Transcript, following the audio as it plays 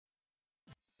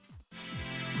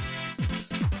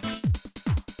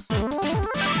Trying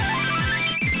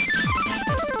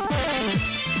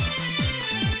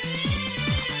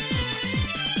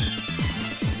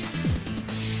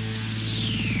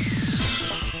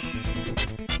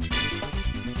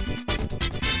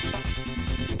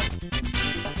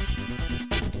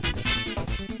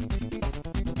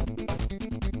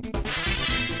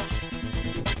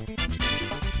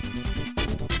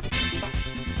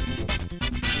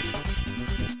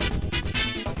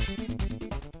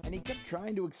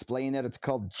to explain that it's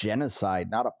called genocide,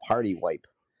 not a party wipe.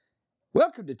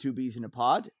 Welcome to Two Bees in a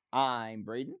Pod. I'm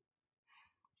Braden.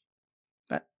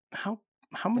 That how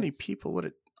many people would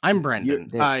it? I'm Brendan.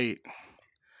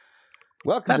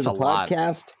 Welcome to the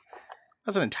podcast.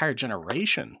 That's an entire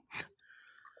generation.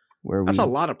 That's a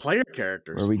lot of player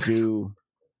characters. Where we do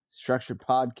structured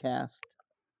podcast.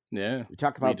 Yeah,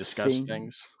 we discuss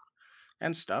things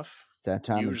and stuff. It's that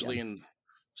time usually again. In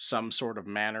some sort of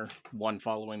manner, one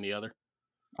following the other.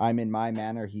 I'm in my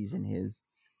manner, he's in his.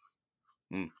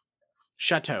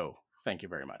 Chateau. Thank you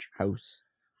very much. House.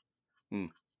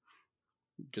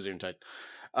 Gesundheit.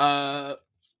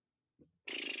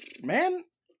 Man,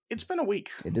 it's been a week.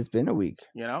 It has been a week.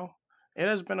 You know? It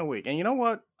has been a week. And you know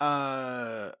what?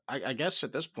 I guess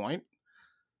at this point,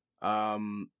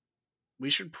 we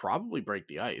should probably break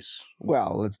the ice.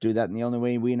 Well, let's do that in the only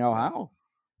way we know how.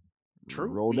 True.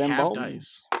 Roll them bones.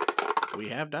 Dice. We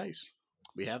have dice.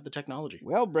 We have the technology.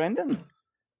 Well, Brendan,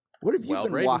 what have you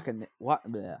been watching? What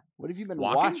have you been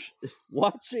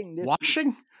watching this?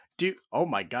 Watching? Oh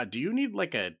my God! Do you need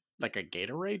like a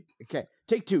Gatorade? Okay,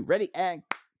 take two. Ready and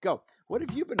go. What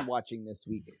have you been watching this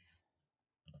week?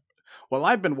 Well,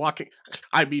 I've been walking.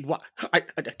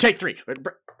 Take three.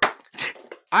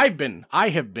 I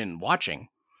have been watching.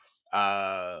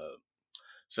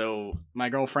 So my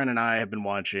girlfriend and I have been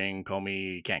watching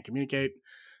Comey Can't Communicate.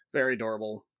 Very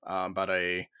adorable. About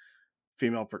a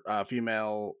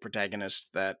female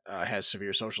protagonist that has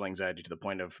severe social anxiety to the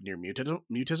point of near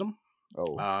mutism.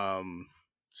 Oh.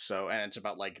 So, and it's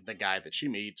about like the guy that she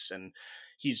meets, and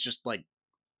he's just like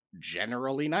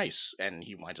generally nice, and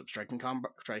he winds up striking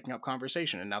up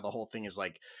conversation, and now the whole thing is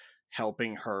like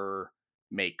helping her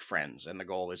make friends, and the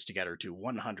goal is to get her to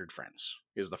 100 friends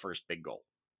is the first big goal.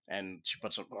 And she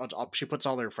puts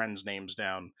all their friends' names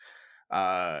down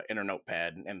in her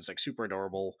notepad, and it's like super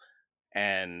adorable.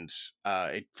 And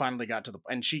it finally got to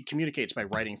and she communicates by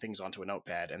writing things onto a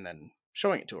notepad and then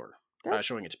showing it to her,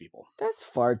 showing it to people. That's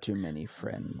far too many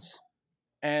friends.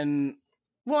 And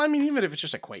well, I mean, even if it's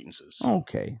just acquaintances,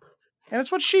 okay. And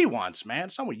it's what she wants, man.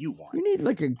 It's not what you want. You need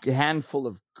like a handful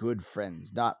of good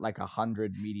friends, not like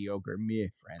 100 mediocre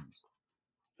friends.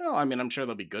 Well, I mean, I'm sure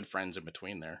there'll be good friends in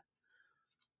between there.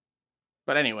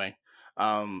 But anyway,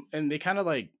 and they kind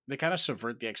of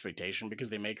subvert the expectation because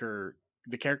they make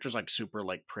the character's like super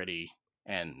like pretty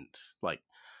and like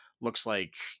looks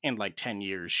like in like 10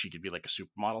 years she could be like a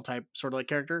supermodel type sort of like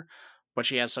character, but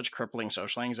she has such crippling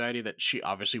social anxiety that she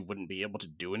obviously wouldn't be able to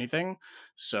do anything.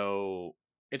 So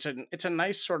it's a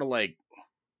nice sort of like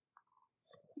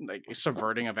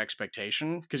subverting of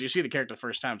expectation, because you see the character the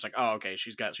first time, it's like, oh, okay,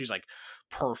 she's like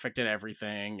perfect at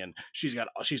everything, and she's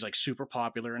like super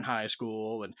popular in high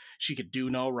school, and she could do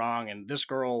no wrong, and this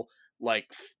girl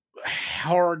like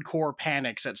hardcore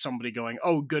panics at somebody going,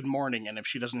 oh, good morning, and if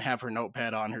she doesn't have her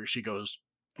notepad on her, she goes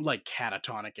like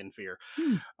catatonic in fear.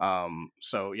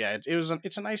 So yeah,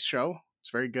 it's a nice show.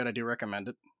 It's very good. I do recommend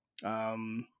it.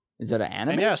 Is that an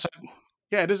anime?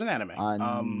 Yeah, it is an anime.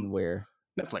 On where?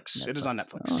 Netflix. It is on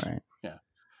Netflix. All right. Yeah.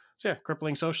 So yeah,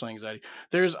 crippling social anxiety.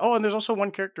 There's also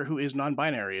one character who is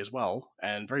non-binary as well,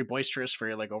 and very boisterous,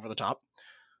 very like over the top.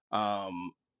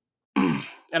 And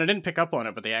I didn't pick up on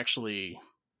it, but they actually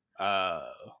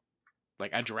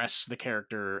like address the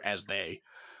character as they,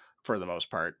 for the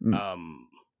most part.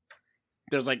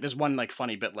 There's like this one like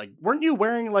funny bit, like, weren't you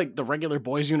wearing like the regular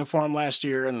boys uniform last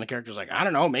year? And the character's like, I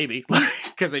don't know, maybe,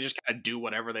 because they just kind of do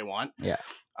whatever they want. Yeah.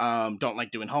 Don't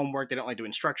like doing homework. They don't like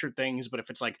doing structured things. But if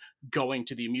it's like going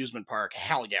to the amusement park,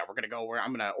 hell yeah, we're gonna go. Where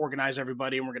I'm gonna organize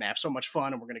everybody, and we're gonna have so much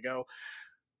fun, and we're gonna go.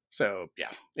 So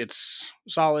yeah, it's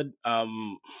solid.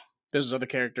 There's this other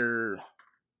character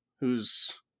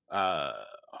who's got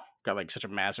like such a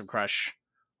massive crush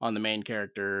on the main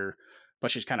character, but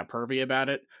she's kind of pervy about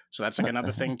it. So that's like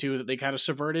another thing too that they kind of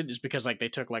subverted, is because like they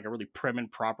took like a really prim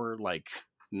and proper like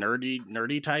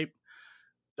nerdy type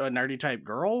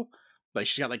girl. Like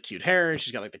she's got like cute hair,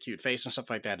 she's got like the cute face and stuff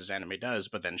like that, as anime does.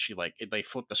 But then she they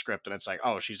flip the script and it's like,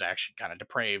 oh, she's actually kind of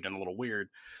depraved and a little weird.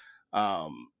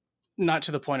 Not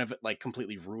to the point of it like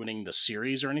completely ruining the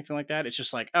series or anything like that. It's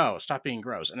just like, oh, stop being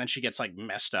gross. And then she gets like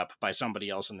messed up by somebody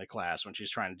else in the class when she's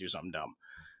trying to do something dumb.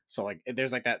 So like,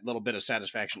 there's like that little bit of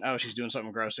satisfaction. Oh, she's doing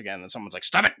something gross again, and someone's like,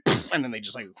 "Stop it!" And then they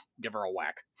just like give her a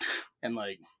whack, and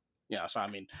like, yeah. So I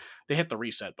mean, they hit the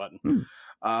reset button. Hmm.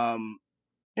 Um,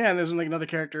 yeah, and there's like another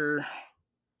character.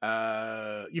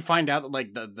 You find out that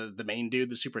like the main dude,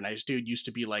 the super nice dude, used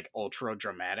to be like ultra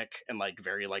dramatic and like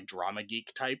very like drama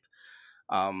geek type.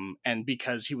 And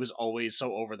because he was always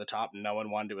so over the top, no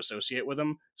one wanted to associate with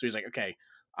him. So he's like, okay,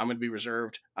 I'm going to be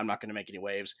reserved. I'm not going to make any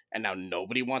waves. And now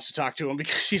nobody wants to talk to him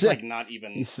because he's like not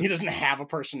even, he doesn't have a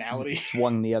personality.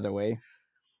 Swung the other way.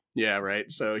 Yeah, right.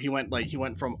 So he went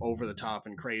from over the top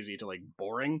and crazy to like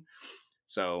boring.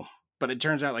 So, but it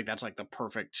turns out like that's like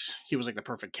he was like the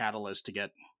perfect catalyst to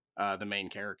get the main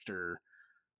character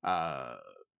uh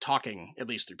talking, at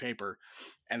least through paper.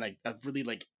 And like a really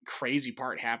like crazy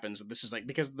part happens. This is like,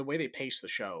 because the way they pace the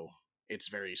show, it's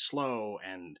very slow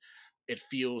and it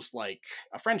feels like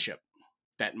a friendship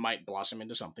that might blossom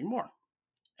into something more.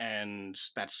 And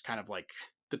that's kind of like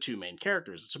the two main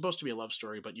characters. It's supposed to be a love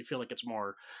story, but you feel like it's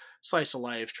more slice of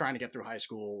life, trying to get through high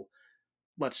school.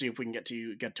 Let's see if we can get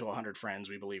to 100 friends.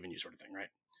 We believe in you, sort of thing,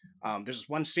 right? There's this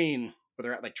one scene where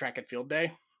they're at like track and field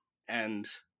day, and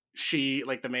she,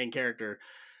 like the main character,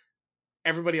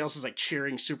 everybody else is like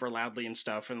cheering super loudly and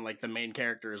stuff, and like the main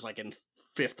character is like in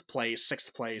fifth place,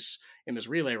 sixth place in this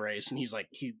relay race, and he's like,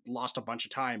 he lost a bunch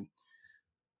of time,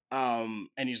 and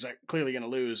he's like clearly gonna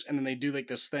lose. And then they do like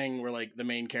this thing where like the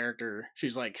main character,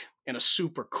 she's like in a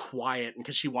super quiet, and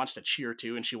because she wants to cheer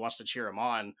too, and she wants to cheer him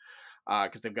on,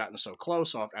 because they've gotten so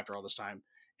close after all this time,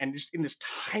 and just in this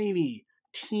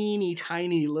teeny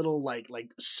tiny little like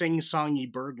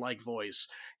sing-songy bird-like voice,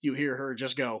 you hear her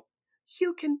just go,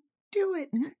 "You can do it."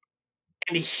 Mm-hmm.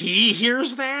 And he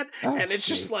hears that, Oh, and it's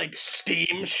just geez. like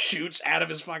steam shoots out of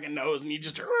his fucking nose, and he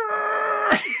just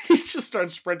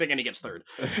starts sprinting, and he gets third.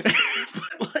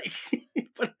 But like,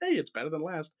 but hey, it's better than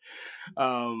last.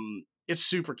 It's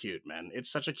super cute, man.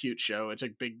 It's such a cute show. It's a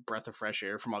big breath of fresh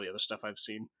air from all the other stuff I've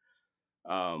seen.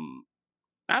 I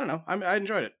don't know. I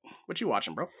enjoyed it. What you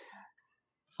watching, bro?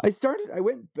 I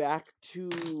went back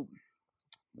to,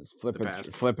 was The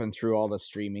past. flipping through all the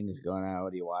streamings, going,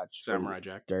 "What do you watch? What do you Samurai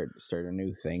Jack. start a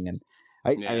new thing?" And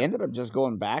I Yeah. ended up just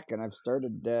going back, and I've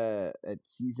started at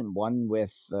season 1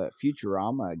 with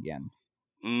Futurama again.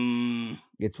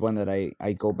 It's one that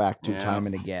I go back to time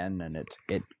and again, and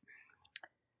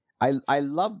I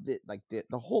loved it. Like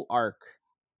the whole arc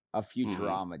of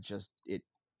Futurama, just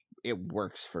it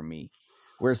works for me.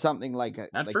 Where something like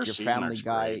That like first your season Family arc's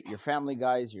Guy, great. your Family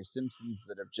Guys, your Simpsons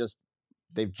that have just,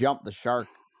 they've jumped the shark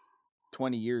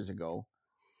 20 years ago,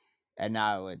 and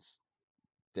now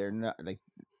they're not like,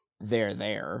 they're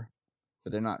there,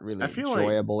 but they're not really I feel like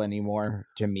enjoyable anymore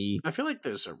to me. I feel like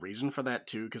there's a reason for that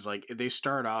too, because like they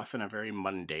start off in a very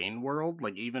mundane world.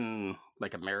 Like even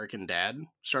like American Dad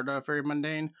started off very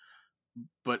mundane,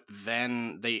 but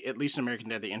then they, at least in American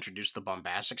Dad, they introduced the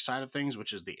bombastic side of things,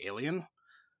 which is the alien,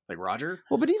 like Roger.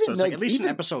 Well, but So even it's like like at least in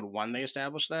even episode 1 they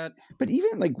established that. but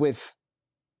even like with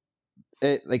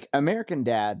like American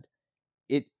Dad,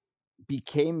 it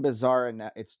became bizarre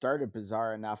enough. It started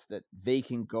bizarre enough that they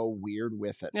can go weird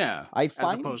with it. Yeah, I as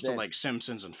find opposed to that like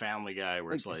Simpsons and Family Guy,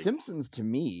 where like it's like Simpsons to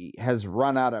me has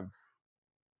run out of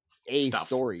stuff.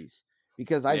 stories,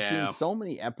 because I've seen Yeah, so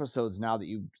many episodes now that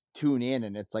you tune in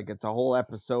and it's like it's a whole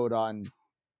episode on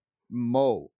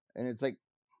Mo, and it's like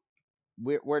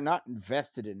we're not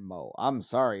invested in Mo. I'm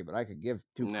sorry, but I could give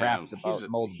two yeah, craps about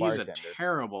Mo the he's a bartender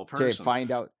terrible to person.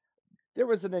 find out there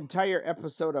was an entire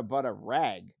episode about a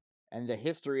rag and the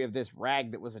history of this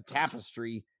rag that was a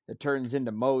tapestry that turns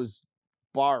into Mo's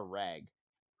bar rag.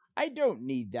 I don't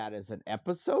need that as an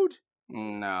episode.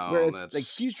 No, Whereas like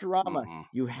that's Futurama,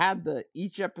 you had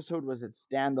each episode was its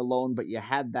standalone, but you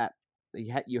had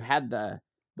the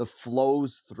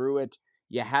flows through it.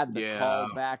 You had the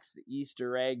callbacks, the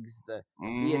Easter eggs, the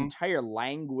entire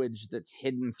language that's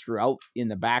hidden throughout in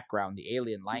the background, the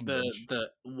alien language. the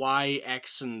Y,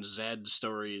 X, and Z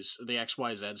stories, the X,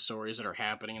 Y, Z stories that are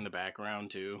happening in the background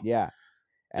too. Yeah.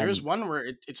 There's one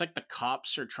where it's like the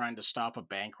cops are trying to stop a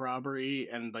bank robbery,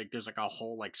 and like there's like a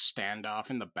whole like standoff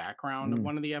in the background of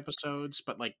one of the episodes,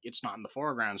 but like it's not in the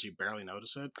foreground, so you barely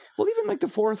notice it. Well, even like the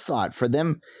forethought for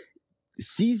them,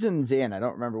 seasons in, I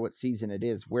don't remember what season it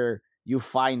is, where you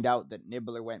find out that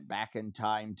Nibbler went back in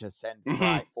time to send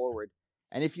Fry forward.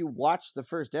 And if you watch the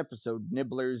first episode,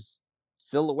 Nibbler's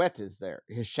silhouette is there,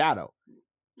 his shadow.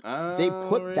 They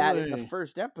put that in the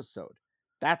first episode.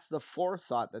 That's the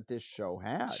forethought that this show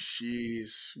had.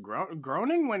 Jeez,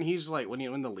 groaning when he's like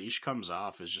when the leash comes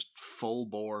off is just full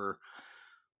bore.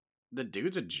 The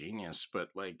dude's a genius, but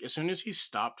like as soon as he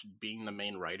stopped being the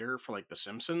main writer for like The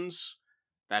Simpsons,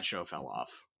 that show fell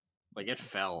off. Like it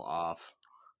fell off.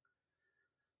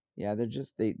 Yeah, they're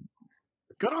just they.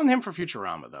 Good on him for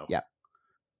Futurama though. Yeah.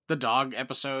 The dog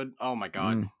episode. Oh my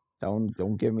god.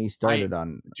 Don't get me started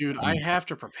on I have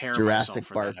to prepare myself Jurassic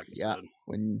for Park. that Yeah, episode.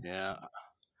 when Yeah.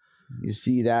 you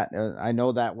see that, I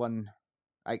know that one.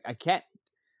 I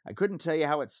couldn't tell you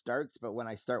how it starts, but when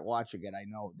I start watching it, I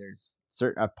know there's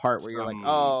a part where you're like,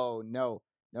 oh no,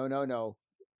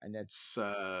 and it's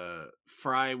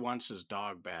Fry wants his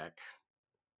dog back,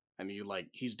 and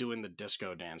he's doing the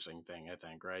disco dancing thing. I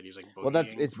think right. He's like boogieing. Well,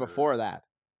 it's before that.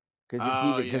 Because it's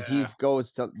even because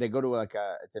they go to like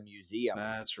it's a museum.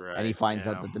 That's right. And he finds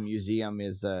out that the museum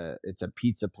is it's a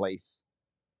pizza place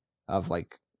of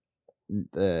like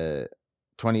the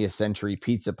 20th century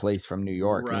pizza place from New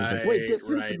York. Right, and he's like, wait, this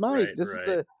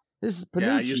is Panucci's.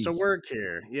 Yeah, I used to work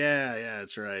here. Yeah,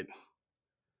 that's right.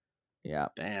 Yeah.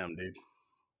 Damn, dude.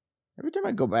 Every time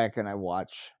I go back and I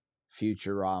watch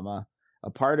Futurama, a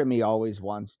part of me always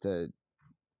wants to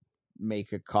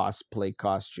make a cosplay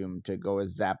costume to go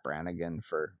as Zap Brannigan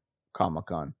for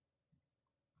Comic-Con.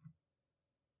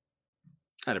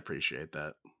 I'd appreciate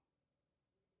that.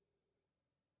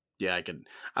 Yeah, I could.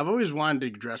 I've always wanted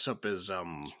to dress up as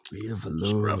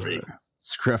Scruffy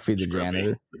the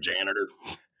janitor. The janitor.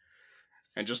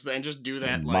 And just do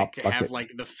that, like have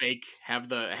like the fake have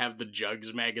the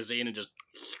Jugs magazine and just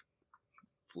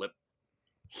flip.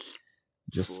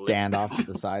 Just stand off to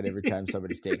the side every time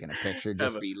somebody's taking a picture.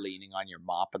 Just be leaning on your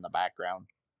mop in the background.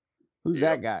 Who's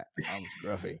that guy? I'm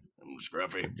Scruffy.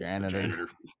 The janitor.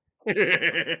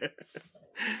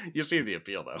 You see the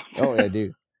appeal, though. Oh, I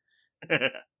do.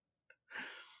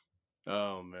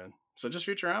 Oh, man. So just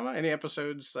Futurama? Any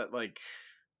episodes that, like,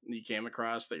 you came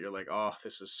across that you're like, oh,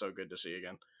 this is so good to see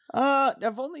again?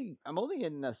 I'm only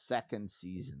in the second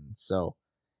season, so...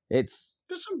 There's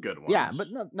some good ones. Yeah, but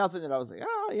nothing that I was like,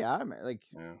 oh yeah, I'm like.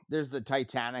 Yeah. There's the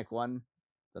Titanic one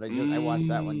that I watched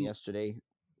that one yesterday,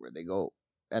 where they go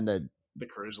and the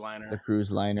cruise liner,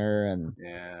 and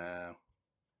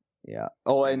yeah.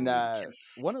 Oh, and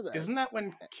one of the isn't that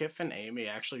when Kif and Amy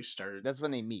actually started? That's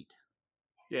when they meet.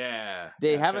 Yeah,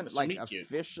 they haven't like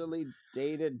officially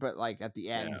dated, but like at the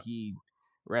end he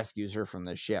rescues her from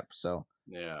the ship. So.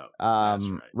 Yeah, that's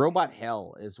right. Robot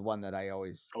Hell is one that I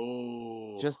always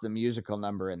just the musical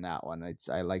number in that one.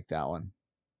 I like that one.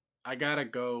 I gotta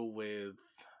go with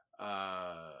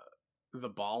the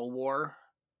Ball War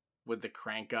with the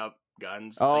crank up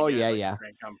guns. Oh yeah.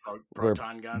 Crank up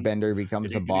proton guns. Bender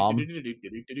becomes a bomb.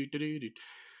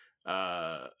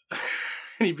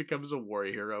 And he becomes a war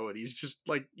hero, and he's just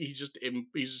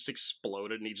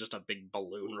exploded, and he's just a big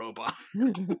balloon robot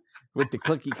with the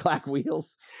clicky clack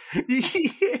wheels. Yeah.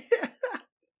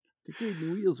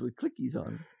 The wheels with clickies on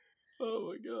them. Oh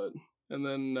my god! And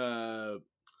then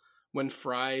when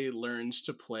Fry learns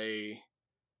to play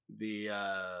the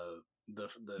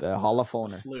holophoner,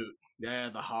 the flute,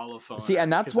 the holophoner. See,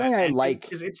 and that's why I like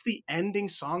because it's the ending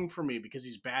song for me because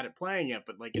he's bad at playing it,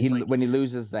 but like when he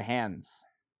loses the hands.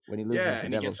 When he loses the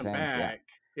devil's hands, back.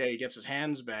 Yeah, he gets his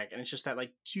hands back, and it's just that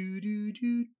like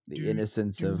the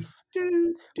innocence of.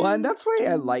 Well, and that's why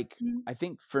I like. I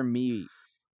think for me,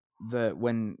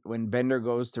 when Bender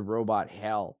goes to Robot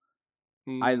Hell,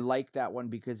 I like that one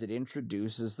because it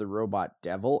introduces the robot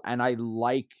devil, and I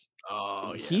like.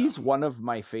 Oh, he's one of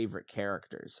my favorite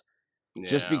characters,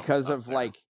 just because of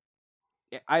like.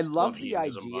 I love the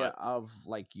idea of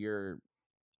like your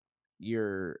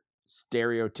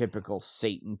stereotypical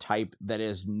Satan type that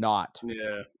is not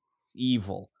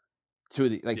evil to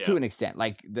an extent,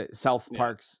 like the South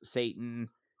Park's Satan,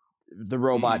 the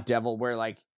robot devil, where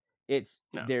like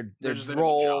they're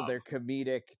droll, they're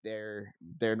comedic,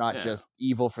 they're not just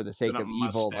evil for the sake of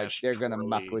evil, like they're gonna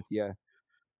muck with you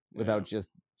without just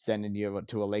sending you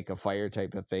to a lake of fire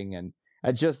type of thing. And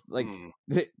I just like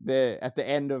the at the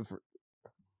end of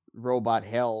Robot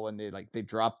Hell when they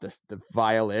drop the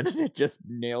violin and it just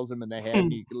nails him in the head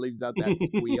and he leaves out that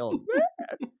squeal.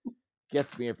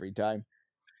 Gets me every time.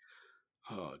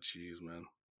 Oh jeez, man.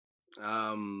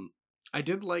 I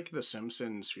did like the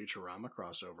Simpsons Futurama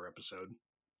crossover episode,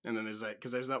 and then there's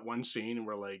that one scene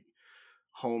where like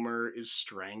Homer is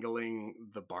strangling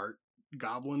the Bart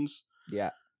goblins.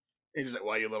 Yeah, he's like,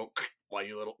 why you little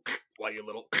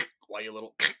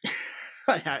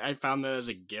I found that as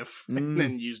a GIF and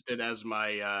then used it as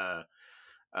my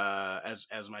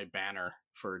as my banner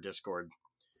for Discord.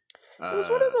 It was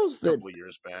one of those that a couple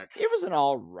years back. It was an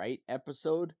all right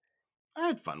episode. I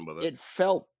had fun with it. It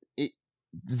felt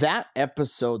that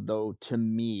episode though to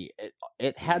me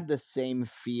it had the same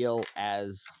feel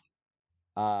as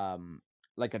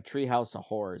like a Treehouse of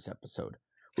Horrors episode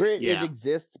where it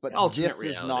exists, but this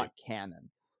is not canon.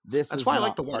 this That's is why I like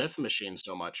not the What part. If machine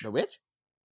so much. The which?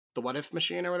 The What If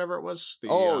machine or whatever it was.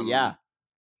 Oh yeah.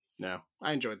 No,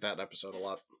 I enjoyed that episode a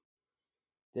lot.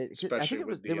 I Especially think it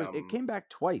was with the it came back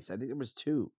twice. I think there was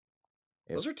two.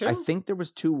 Was there I two? think there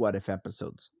was two What If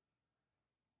episodes,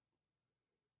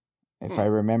 if I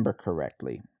Hmm. remember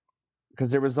correctly.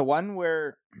 Because there was the one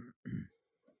where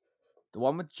the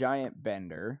one with Giant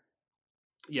Bender.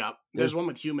 Yeah, there's one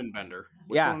with Human Bender.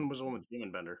 Which Yeah. one was the one with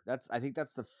Human Bender? I think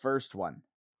that's the first one.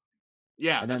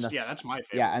 Yeah, And that's then that's my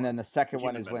favorite. Yeah, and then the second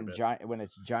Human one is Bender when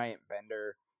it's Giant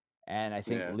Bender, and I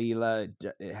think Yeah. Leela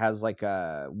it has like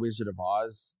a Wizard of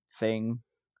Oz thing.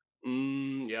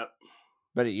 Yep.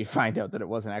 But you find out that it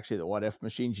wasn't actually the What If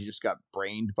machine. She just got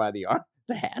brained by the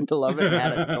handle of it and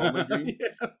had a coma dream.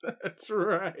 Yeah, that's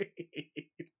right.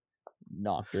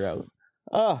 Knocked her out.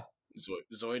 Oh,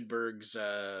 Zoidberg's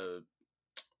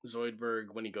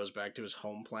Zoidberg, when he goes back to his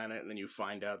home planet, and then you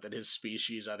find out that his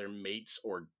species either mates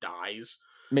or dies.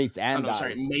 Mates and dies.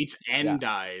 Sorry, mates and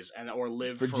dies, and or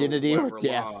live virginity for or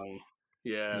death. Long.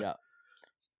 Yeah,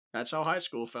 that's how high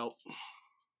school felt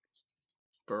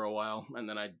for a while, and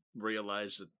then I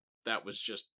realized that was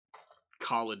just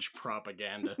college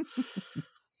propaganda.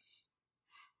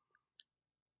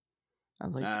 I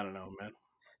don't know, man.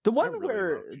 The one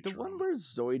where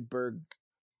Zoidberg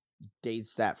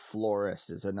dates that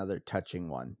florist is another touching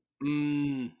one.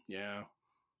 Yeah.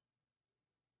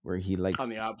 Where he likes on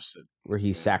the opposite. Where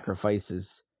he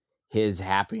sacrifices his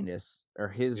happiness or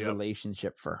his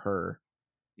relationship for her.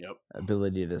 Yep.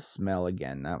 Ability to smell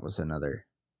again. That was another.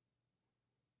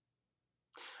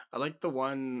 I like the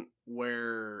one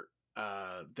where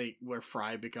where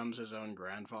Fry becomes his own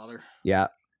grandfather. Yeah.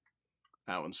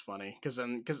 That one's funny because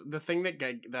the thing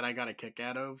that I got a kick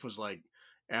out of was like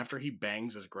after he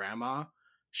bangs his grandma,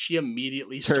 she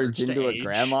immediately turns starts into to a age.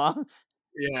 grandma.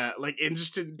 Yeah, like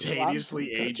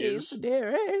instantaneously ages.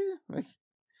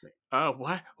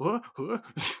 What?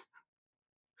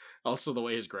 Also, the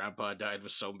way his grandpa died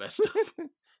was so messed up.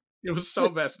 It was so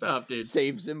messed up, dude.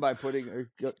 Saves him by putting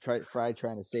Fry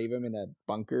trying to save him in a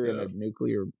bunker in a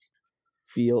nuclear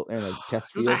field in a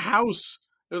test field. It was a house.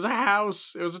 It was a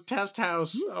house. It was a test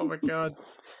house. Oh my god.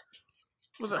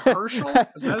 Was it Herschel?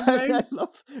 Is that his name? I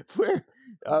love where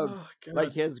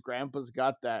like his grandpa's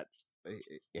got that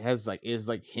is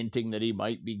hinting that he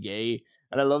might be gay.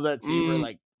 And I love that scene where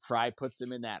like Fry puts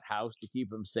him in that house to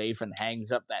keep him safe and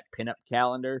hangs up that pinup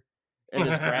calendar. And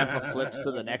his grandpa flips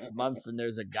to the next month and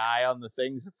there's a guy on the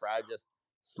thing, so Fry just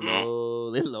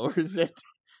slowly lowers it.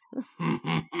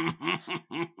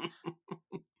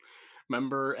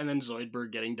 Remember, and then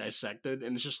Zoidberg getting dissected,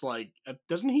 and it's just like,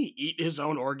 doesn't he eat his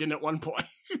own organ at one point?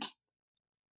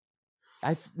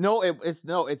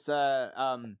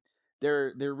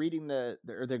 They're reading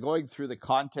they're going through the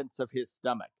contents of his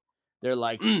stomach. They're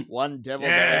like one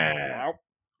deviled egg,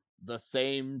 the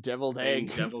same deviled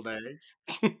egg. Deviled egg.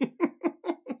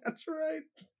 That's right.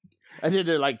 And then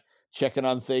they're like checking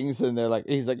on things, and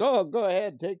he's like, "Oh, go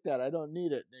ahead, take that. I don't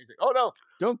need it." And he's like, "Oh no,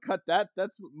 don't cut that.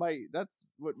 That's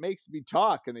what makes me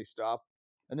talk." And they stop,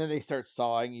 and then they start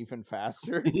sawing even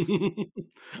faster.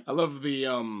 I love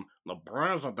the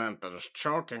president is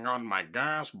choking on my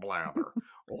gas bladder.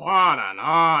 What an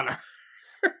honor!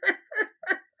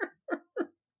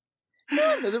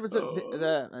 There was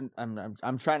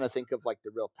I'm trying to think of like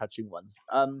the real touching ones.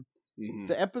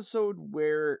 The episode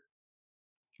where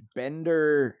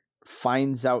Bender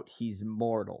finds out he's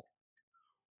mortal.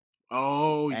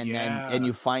 Oh, and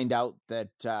you find out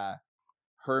that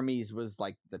Hermes was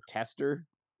like the tester.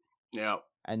 Yeah.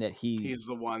 And that he's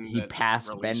the one he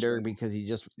passed Bender him. Because he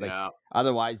just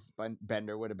otherwise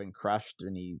Bender would have been crushed,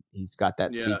 and he's got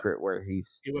that secret where he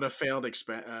would have failed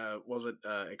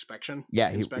inspection. Yeah,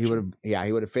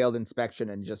 he would have failed inspection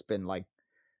and just been like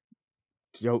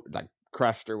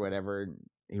crushed or whatever.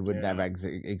 He wouldn't have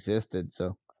existed.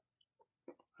 So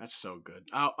that's so good.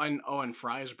 And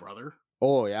Fry's brother.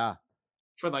 Oh yeah,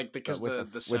 for like because the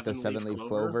 7-leaf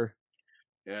clover.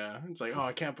 Yeah, it's like, oh,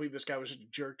 I can't believe this guy was such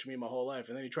a jerk to me my whole life,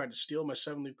 and then he tried to steal my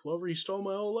 7-leaf clover. He stole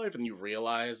my whole life, and you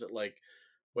realize that, like,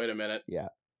 wait a minute,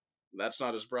 that's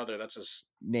not his brother. That's his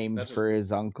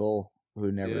his uncle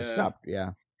who never stopped.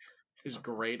 Yeah, his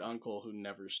great uncle who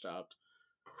never stopped.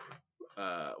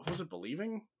 What was it?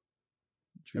 Believing?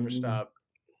 Dreaming? Never stopped.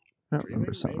 I don't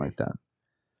remember something like that.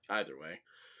 Either way,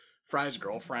 Fry's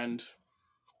girlfriend.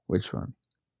 Which one?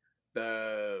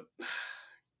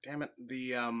 Damn it,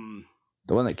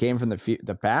 the one that came from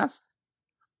the past?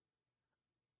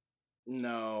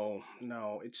 No,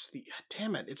 it's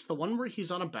it's the one where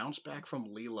he's on a bounce back from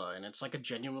Leela, and it's like a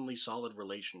genuinely solid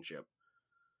relationship.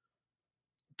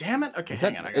 Damn it! Okay,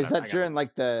 hang on. Is that during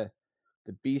like the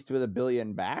The Beast with a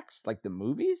Billion Backs, like the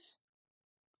movies,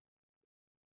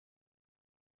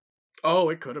 Oh,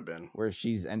 it could have been. where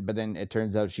but then it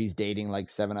turns out she's dating like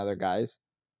 7 other guys.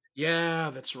 Yeah,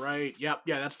 that's right. Yep,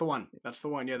 yeah, that's the one. That's the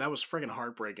one. Yeah, that was friggin'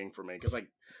 heartbreaking for me because like,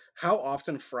 how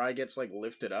often Fry gets like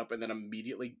lifted up and then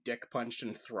immediately dick punched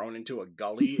and thrown into a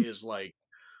gully is like,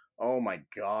 oh my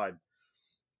god.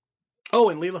 Oh,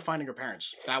 and Leela finding her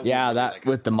parents. That one was Yeah, really that like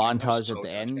with the touching. That was montage at so the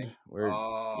touching. end, where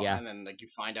Oh, yeah, and then like you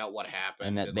find out what and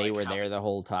happened that and they like were how there the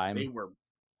whole they time. were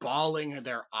bawling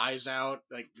their eyes out.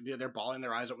 Like they're bawling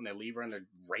their eyes out when they leave her and they're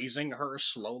raising her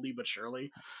slowly but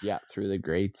surely. Yeah, through the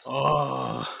grates.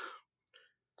 Oh,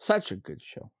 Such a good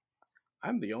show.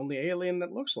 I'm the only alien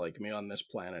that looks like me on this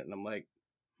planet. And I'm like,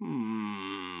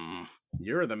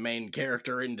 you're the main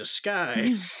character in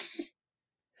disguise.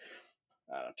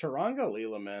 Taranga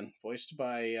Leela, man, voiced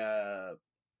by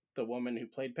the woman who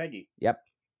played Peggy. Yep.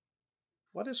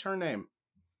 What is her name?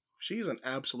 She's an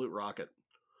absolute rocket.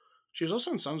 She was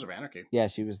also in Sons of Anarchy. Yeah,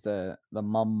 she was the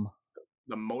mum.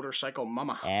 The motorcycle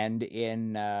mama. And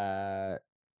in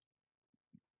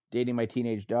Dating My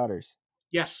Teenage Daughters.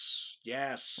 Yes.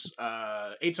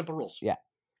 8 Simple Rules. Yeah,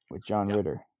 with John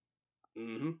Ritter.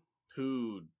 Mm-hmm.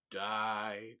 Who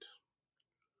died.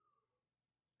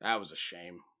 That was a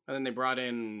shame. And then they brought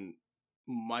in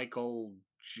Michael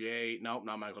J. Nope,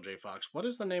 not Michael J. Fox. What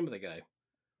is the name of the guy?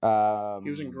 He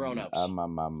was in Grown Ups.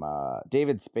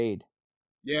 David Spade.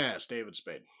 Yes, David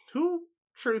Spade. Who,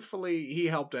 truthfully, he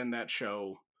helped end that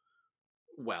show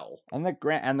well. And the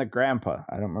grandpa.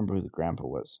 I don't remember who the grandpa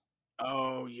was.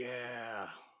 Oh yeah.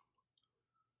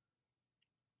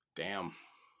 Damn.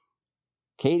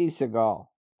 Katie Seagal.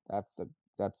 That's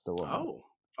the woman.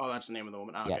 Oh, that's the name of the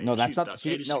woman. Oh, yeah, okay. no, that's not.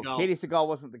 Katie Seagal. Katie Seagal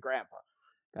wasn't the grandpa.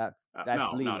 That's no,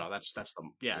 Leela. that's the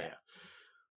yeah.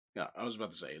 Yeah, I was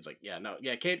about to say it's like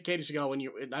Katie Seagal.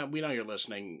 When we know you're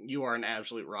listening, you are an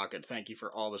absolute rocket. Thank you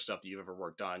for all the stuff that you've ever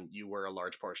worked on. You were a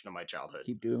large portion of my childhood.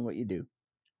 Keep doing what you do.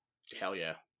 Hell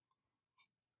yeah.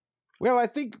 Well, I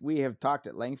think we have talked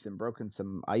at length and broken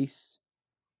some ice.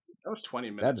 That was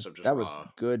 20 minutes of just that was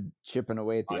good chipping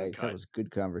away at the uncut. ice. That was good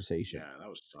conversation. Yeah, that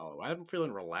was solid. I'm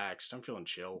feeling relaxed. I'm feeling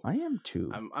chill. I am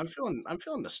too. I'm feeling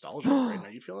nostalgic right now.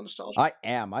 Are you feeling nostalgic? I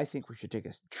am. I think we should take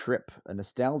a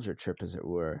nostalgia trip, as it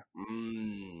were.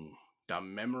 The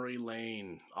memory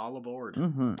lane. All aboard.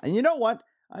 Mm-hmm. And you know what?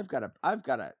 I've got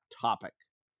a topic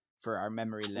for our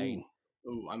memory lane.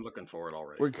 Ooh, I'm looking forward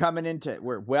already.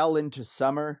 We're well into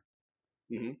summer.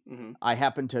 Mm-hmm. I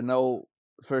happen to know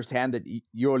firsthand that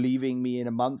you're leaving me in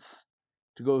a month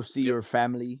to go see your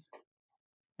family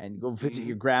and go visit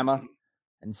your grandma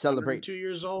and celebrate 2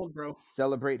 years old, bro.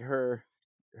 Celebrate her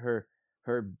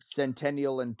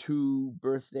centennial and 2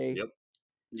 birthday.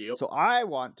 Yep. So I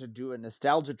want to do a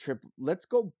nostalgia trip. Let's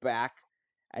go back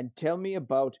and tell me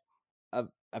about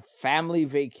a family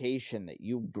vacation that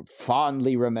you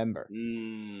fondly remember.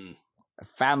 A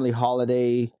family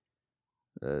holiday.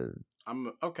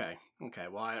 I'm okay.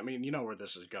 Well, I mean, you know where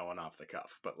this is going off the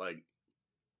cuff, but like,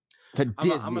 I'm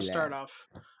gonna start off.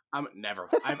 I'm never.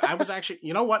 I was actually.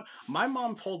 You know what? My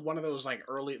mom pulled one of those like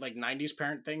early like '90s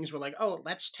parent things. Where like, oh,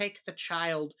 let's take the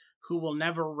child who will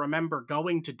never remember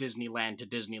going to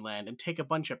Disneyland and take a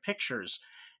bunch of pictures,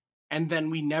 and then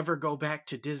we never go back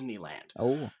to Disneyland.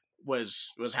 Oh,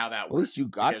 was how that worked. At least you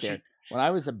got there. When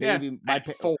I was a baby,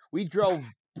 we drove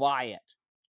by it.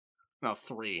 No,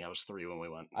 3. I was 3 when we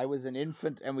went. I was an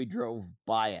infant and we drove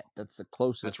by it. That's the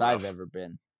closest I've ever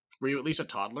been. Were you at least a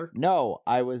toddler? No,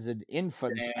 I was an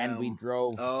infant and we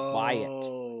drove by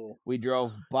it. We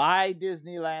drove by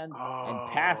Disneyland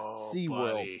and past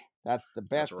SeaWorld. Buddy. That's the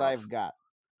best I've got.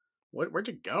 Where'd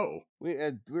you go? We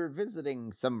were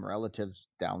visiting some relatives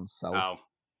down south. Oh,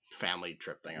 family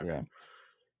trip thing. Okay. Yeah.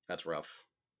 That's rough.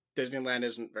 Disneyland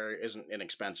isn't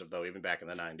inexpensive though, even back in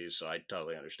the 90s, so I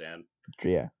totally understand.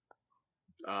 Yeah.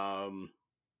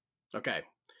 Okay.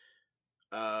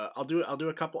 I'll do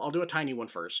a tiny one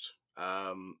first.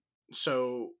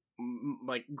 So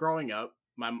like growing up,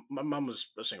 my mom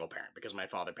was a single parent because my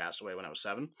father passed away when I was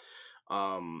 7.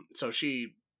 So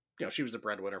she was the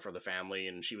breadwinner for the family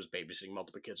and she was babysitting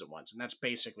multiple kids at once. And that's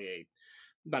basically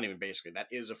that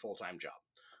is a full-time job.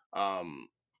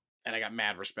 And I got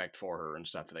mad respect for her and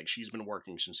stuff. Like she's been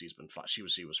working since she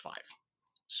was 5.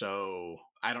 So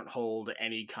I don't hold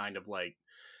any kind of like,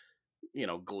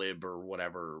 glib or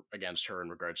whatever against her in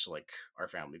regards to like our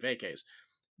family vacays.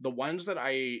 The ones that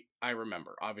I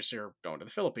remember obviously are going to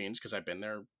the Philippines because I've been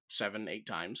there 7-8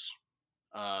 times.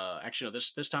 Actually, no,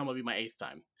 this time will be my 8th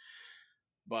time.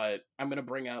 But I'm going to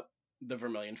bring up the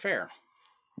Vermilion Fair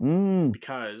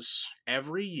because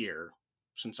every year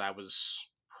since I was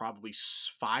probably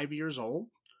 5 years old,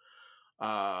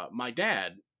 My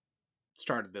dad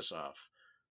started this off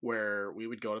where we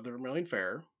would go to the Vermilion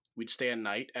Fair. We'd stay a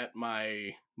night at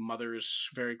my mother's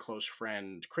very close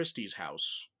friend Christy's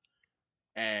house,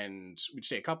 and we'd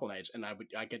stay a couple nights. And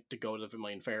I get to go to the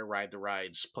Vermilion Fair, ride the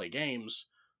rides, play games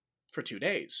for 2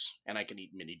 days, and I could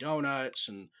eat mini donuts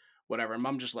and whatever. And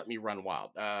Mom just let me run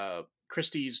wild.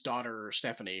 Christy's daughter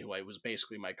Stephanie, who was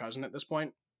basically my cousin at this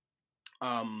point,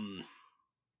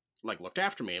 looked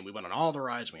after me, and we went on all the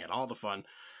rides. We had all the fun.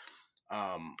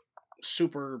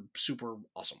 Super, super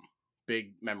awesome.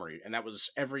 Big memory. And that was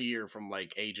every year from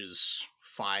like ages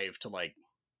 5 to like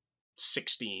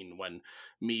 16, when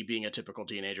me, being a typical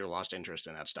teenager, lost interest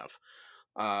in that stuff.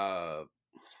 Like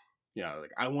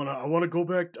I wanna go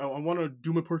back. I wanna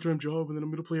do my part-time job, and then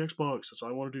I'm gonna play Xbox. That's all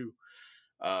I want to do.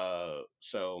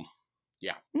 So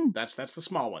yeah, that's the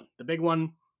small one. The big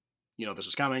one, this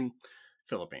is coming.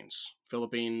 Philippines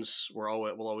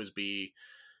will always be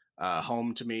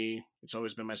home to me. It's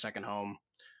always been my second home.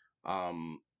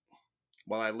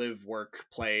 While I live, work,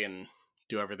 play, and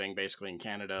do everything basically in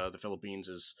Canada, the Philippines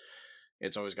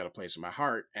it's always got a place in my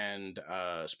heart. And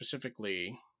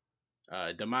specifically,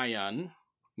 Damayan,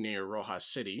 near Rojas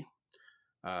City,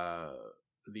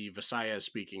 the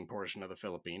Visayas-speaking portion of the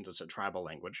Philippines. It's a tribal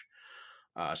language,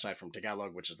 aside from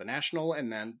Tagalog, which is the national,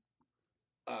 and then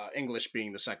English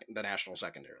being the national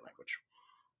secondary language.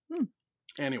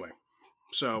 Anyway,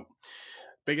 so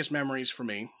biggest memories for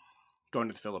me going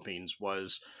to the Philippines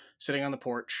was sitting on the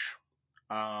porch,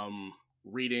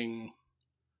 reading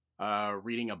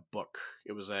a book. I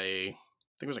think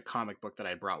it was a comic book that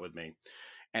I brought with me,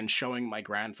 and showing my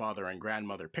grandfather and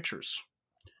grandmother pictures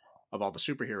of all the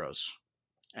superheroes.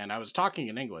 And I was talking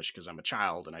in English because I'm a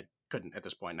child, and I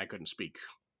couldn't speak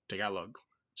Tagalog.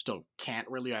 Still can't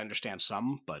really. I understand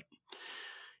some, but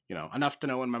enough to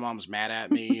know when my mom's mad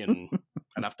at me, and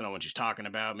enough to know when she's talking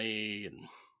about me, and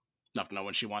enough to know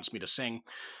when she wants me to sing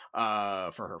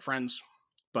for her friends.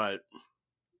 But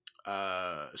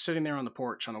sitting there on the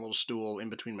porch on a little stool in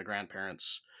between my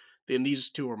grandparents, and these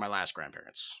two were my last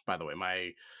grandparents, by the way.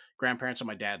 My grandparents on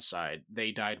my dad's side,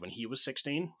 they died when he was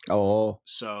 16. Oh.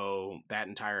 So that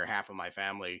entire half of my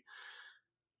family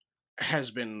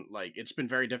has been it's been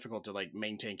very difficult to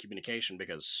maintain communication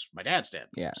because my dad's dead.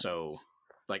 Yeah. So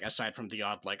aside from the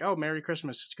odd oh, Merry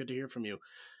Christmas, it's good to hear from you,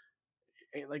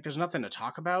 there's nothing to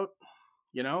talk about,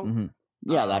 Mm-hmm.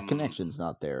 Yeah, that connection's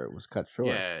not there. It was cut short.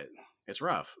 Yeah, it's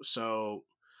rough. So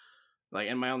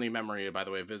and my only memory, by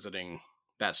the way, visiting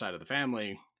that side of the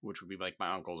family, which would be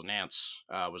my uncles and aunts,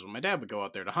 was when my dad would go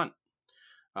out there to hunt.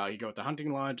 He'd go at the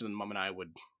hunting lodge, and then Mom and I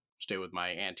would stay with my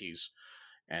aunties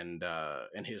and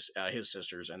his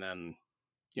sisters, and then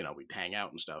we'd hang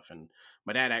out and stuff. And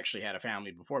my dad actually had a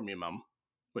family before me and Mom,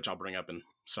 which I'll bring up in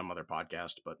some other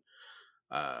podcast. But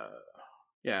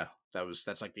yeah, that's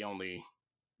the only.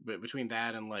 But between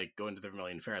that and going to the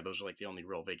Vermilion Fair, those are the only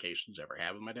real vacations I ever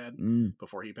had with my dad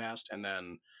before he passed. And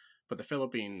then, but the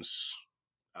Philippines,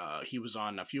 he was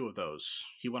on a few of those.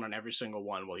 He went on every single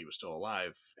one while he was still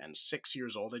alive. And 6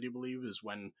 years old, I do believe, was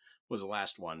the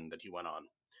last one that he went on.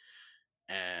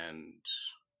 And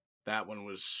that one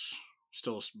was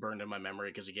still burned in my memory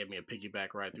because he gave me a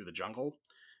piggyback ride through the jungle.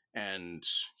 And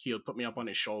he would put me up on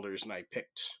his shoulders, and I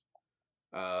picked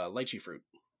lychee fruit.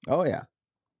 Oh, yeah.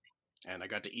 And I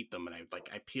got to eat them, and I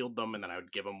peeled them, and then I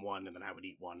would give him one, and then I would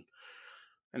eat one.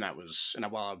 And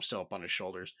while I'm still up on his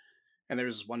shoulders. And there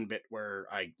was one bit where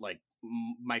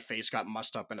my face got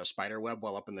mussed up in a spider web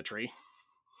while up in the tree.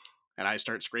 And I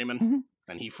start screaming,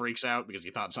 and he freaks out because he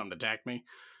thought something attacked me.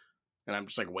 And I'm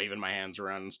just waving my hands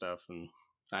around and stuff. And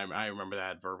I remember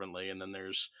that fervently. And then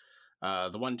there's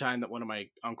the one time that one of my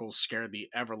uncles scared the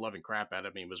ever-loving crap out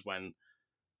of me was when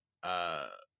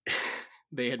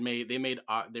they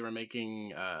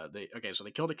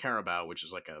killed a caribou, which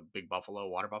is a big buffalo,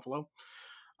 water buffalo.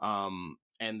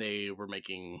 And they were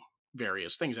making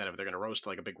various things out of it. They're going to roast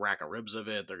a big rack of ribs of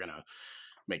it. They're going to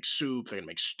make soup. They're going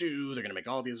to make stew. They're going to make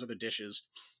all these other dishes.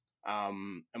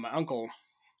 And my uncle,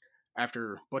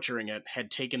 after butchering it, had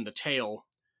taken the tail,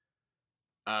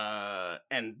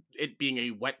 and it being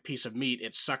a wet piece of meat,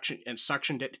 it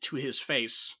suctioned it to his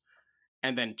face,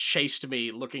 and then chased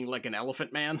me looking like an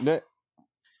elephant man.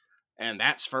 And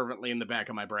that's fervently in the back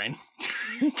of my brain.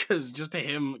 Because just to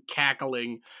him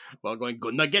cackling while going,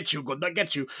 "Gonna get you, gonna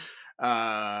get you,"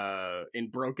 in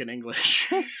broken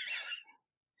English.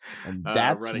 And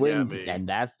that's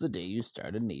that's the day you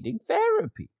started needing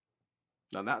therapy.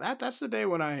 Now that's the day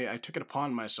when I took it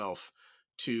upon myself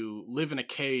to live in a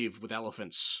cave with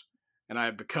elephants, and I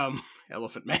have become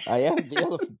Elephant Man. I am the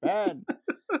Elephant Man.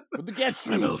 Gonna get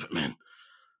you. I'm Elephant Man.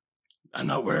 I'm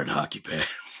not wearing hockey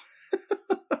pants.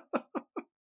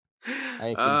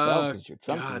 I can tell because your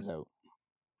trunk God. is out.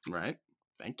 Right.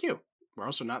 Thank you. We're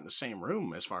also not in the same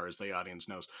room as far as the audience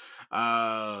knows.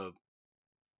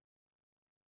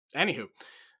 Anywho,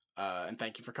 and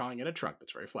thank you for calling it a trunk.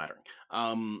 That's very flattering.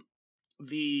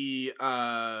 The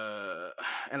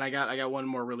and I got one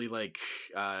more really like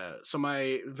so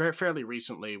my very fairly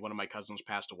recently one of my cousins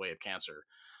passed away of cancer.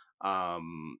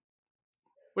 Um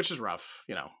which is rough,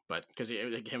 but because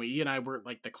he and I weren't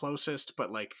like the closest, but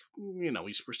like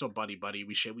we're still buddy.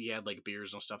 We had like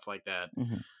beers and stuff like that.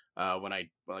 Mm-hmm. When I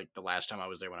like the last time I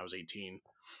was there when I was 18,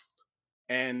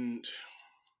 and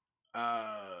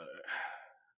uh,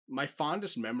 my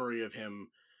fondest memory of him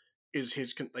is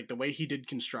his like the way he did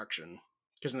construction.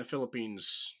 Because in the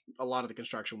Philippines, a lot of the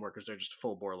construction workers they're just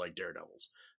full bore like daredevils.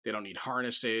 They don't need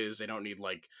harnesses. They don't need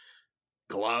like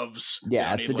gloves. They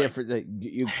Yeah, don't it's need a like different.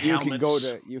 You can go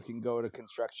helmets. to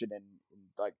construction in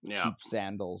like Yeah, cheap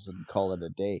sandals and call it a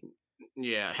day.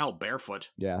 yeah, hell,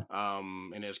 barefoot. Yeah.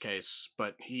 In his case,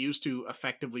 but he used to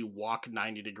effectively walk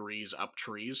 90 degrees up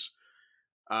trees.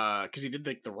 Because he did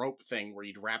like the rope thing where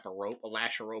you'd wrap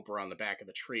lash a rope around the back of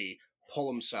the tree,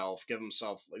 pull himself, give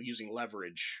himself using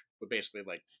leverage, would basically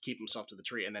like keep himself to the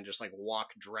tree, and then just like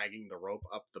walk dragging the rope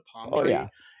up the palm Oh yeah. tree,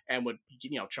 and would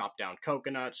chop down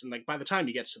coconuts, and like by the time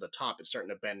he gets to the top, it's starting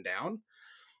to bend down.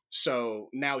 So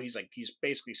now he's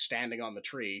basically standing on the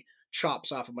tree,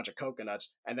 chops off a bunch of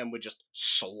coconuts, and then would just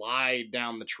slide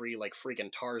down the tree like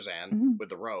freaking Tarzan Mm-hmm. with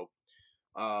the rope.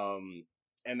 Um,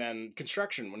 and then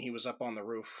construction when he was up on the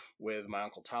roof with my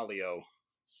uncle Talio,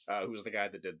 who was the guy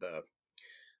that did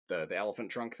the elephant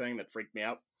trunk thing that freaked me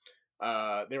out.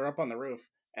 They were up on the roof,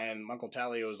 and Uncle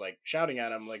Talio was like shouting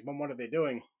at him, like, "Mom, what are they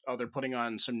doing?" "Oh, they're putting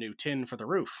on some new tin for the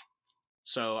roof."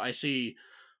 So I see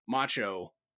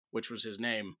Macho, which was his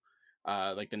name,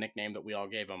 like the nickname that we all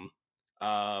gave him.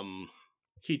 Um,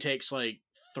 he takes like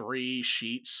 3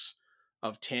 sheets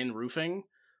of tin roofing,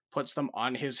 puts them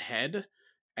on his head,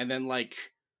 and then like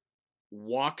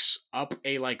walks up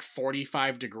a like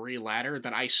 45-degree ladder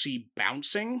that I see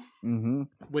bouncing Mm-hmm.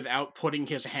 without putting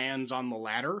his hands on the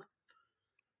ladder,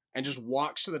 and just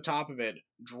walks to the top of it,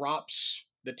 drops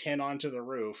the tin onto the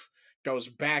roof, goes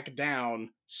back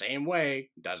down, same way,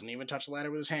 doesn't even touch the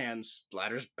ladder with his hands. The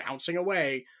ladder's bouncing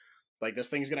away, like this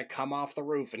thing's gonna come off the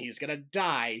roof and he's gonna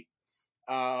die.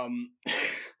 Um,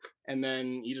 and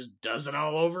then he just does it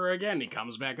all over again. He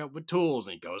comes back up with tools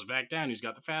and he goes back down. He's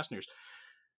got the fasteners.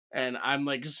 And I'm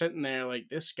like sitting there like,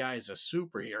 this guy's a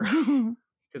superhero.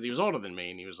 Because he was older than me,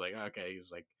 and he was like, okay, he's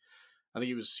like, I think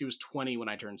he was 20 when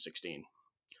I turned 16.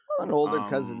 Well, and older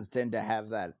cousins tend to have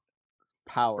that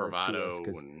power to us Bravado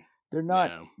because and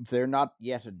they're not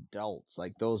yet adults.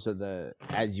 Like those are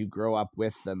as you grow up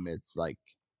with them, it's like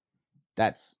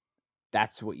that's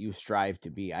what you strive to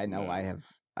be. I know I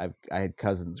had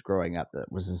cousins growing up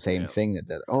that was the same thing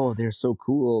that oh, they're so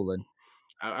cool. And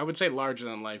I would say larger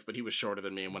than life, but he was shorter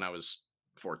than me when I was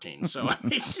 14. So I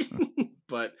mean,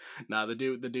 but nah, the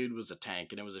dude was a tank,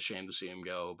 and it was a shame to see him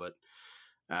go. But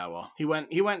well, he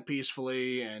went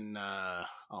peacefully and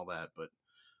all that. But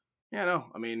yeah, no,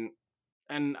 I mean,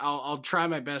 and I'll try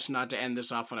my best not to end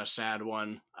this off on a sad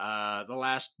one. The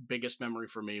last biggest memory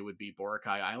for me would be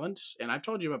Boracay Island, and I've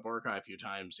told you about Boracay a few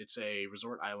times. It's a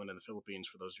resort island in the Philippines.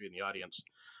 For those of you in the audience,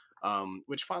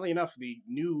 which, funnily enough, the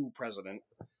new president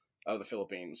of the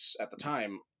Philippines at the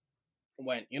time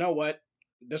went, you know what,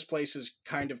 this place is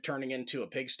kind of turning into a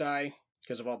pigsty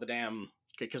because of all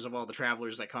the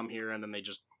travelers that come here, and then they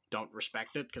just don't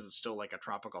respect it because it's still like a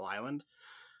tropical island.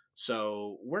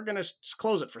 So we're going to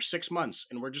close it for 6 months,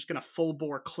 and we're just going to full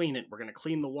bore clean it. We're going to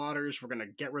clean the waters. We're going to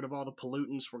get rid of all the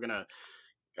pollutants. We're going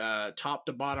to top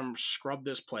to bottom scrub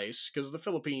this place, because the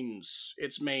Philippines,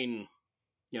 its main,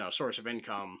 source of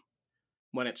income,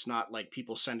 when it's not like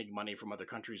people sending money from other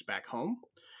countries back home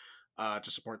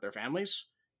to support their families,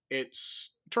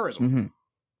 it's tourism. mm-hmm.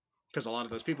 Because a lot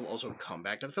of those people also come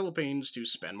back to the Philippines to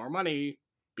spend more money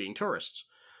being tourists.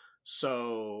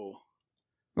 So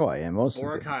Oh yeah, most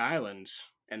Boracay Island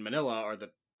and Manila are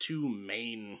the two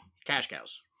main cash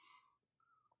cows.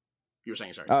 You were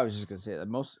saying, sorry. I was just gonna say that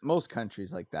most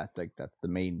countries like that's the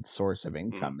main source of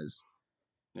income is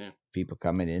people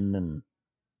coming in and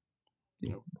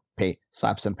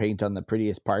slap some paint on the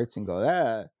prettiest parts and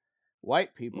go,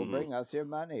 white people bring us your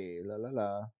money, la la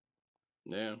la.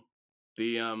 Yeah,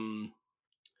 the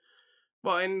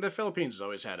well, and the Philippines has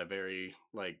always had a very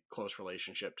close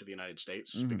relationship to the United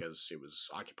States because it was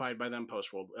occupied by them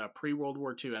pre World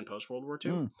War II and post World War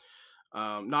II.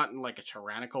 Not in like a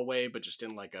tyrannical way, but just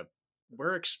in like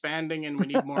we're expanding and we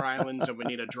need more islands and we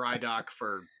need a dry dock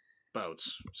for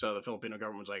boats. So the Filipino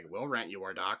government was like, we'll rent you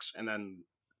our docks. And then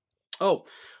Oh,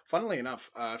 funnily enough,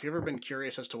 if you've ever been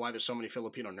curious as to why there's so many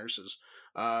Filipino nurses,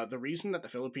 the reason that the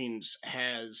Philippines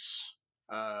has,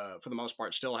 for the most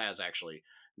part, still has actually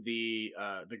the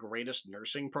greatest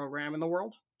nursing program in the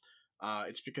world,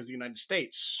 it's because the United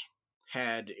States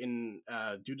had in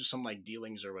due to some like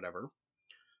dealings or whatever,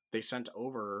 they sent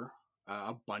over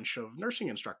a bunch of nursing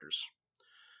instructors.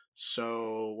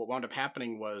 So what wound up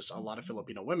happening was a lot of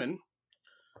Filipino women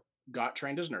got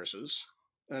trained as nurses,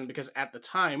 and because at the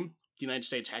time the United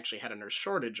States actually had a nurse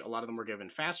shortage, a lot of them were given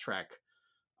fast track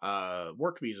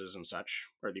work visas and such,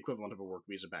 or the equivalent of a work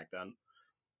visa back then,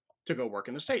 to go work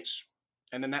in the States.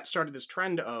 And then that started this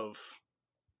trend of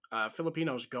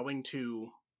Filipinos going to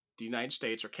the United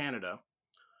States or Canada,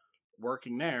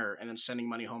 working there, and then sending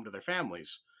money home to their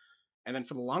families. And then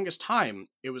for the longest time,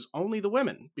 it was only the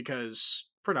women, because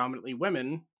predominantly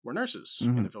women were nurses in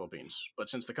Mm-hmm. the Philippines. But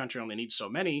since the country only needs so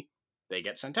many, they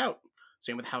get sent out.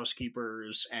 Same with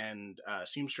housekeepers and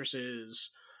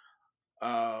seamstresses.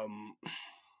 Um,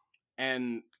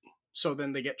 and so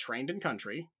then they get trained in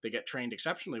country. They get trained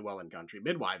exceptionally well in country.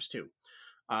 Midwives, too.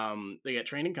 They get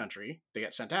trained in country. They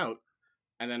get sent out.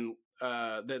 And then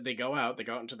they go out. They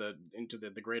go out into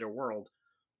the greater world.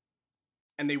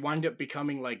 And they wind up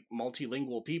becoming like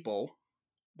multilingual people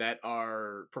that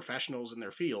are professionals in their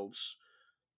fields,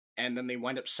 and then they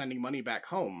wind up sending money back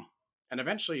home. And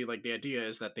eventually, like, the idea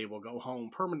is that they will go home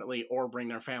permanently or bring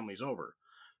their families over.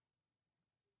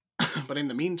 But in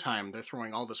the meantime, they're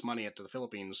throwing all this money into the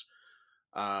Philippines,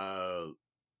 uh,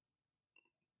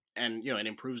 and it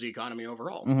improves the economy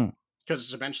overall, Mm-hmm. because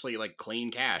it's eventually like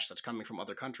clean cash that's coming from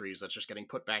other countries that's just getting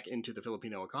put back into the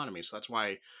Filipino economy. So that's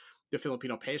why the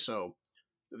Filipino peso.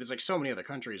 There's like so many other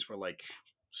countries where like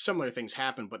similar things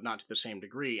happen, but not to the same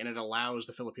degree, and it allows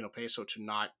the Filipino peso to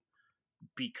not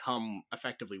become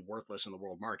effectively worthless in the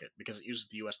world market because it uses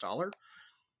the US dollar.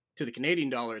 To the Canadian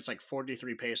dollar, it's like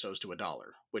 43 pesos to a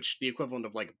dollar, which the equivalent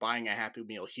of like buying a Happy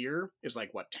Meal here is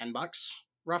like what, $10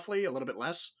 roughly, a little bit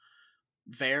less.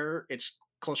 There, it's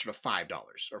closer to $5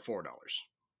 or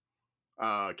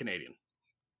 $4 Canadian.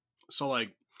 So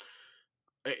like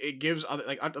it gives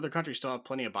other countries still have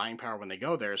plenty of buying power when they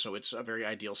go there, so it's a very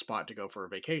ideal spot to go for a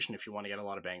vacation if you want to get a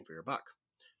lot of bang for your buck,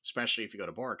 especially if you go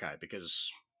to Boracay,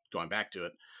 because going back to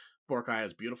it, Boracay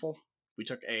is beautiful. We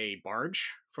took a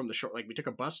barge from the shore, like we took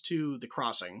a bus to the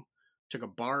crossing, took a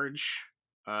barge,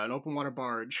 an open water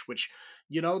barge, which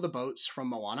the boats from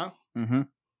Moana Mm-hmm.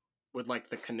 with like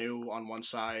the canoe on one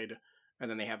side, and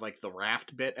then they have like the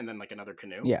raft bit, and then like another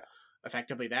canoe. Yeah.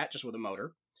 Effectively that, just with a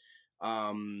motor.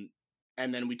 Um,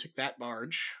 and then we took that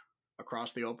barge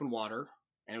across the open water,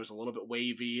 and it was a little bit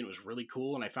wavy, and it was really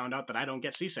cool. And I found out that I don't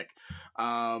get seasick,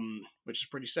 which is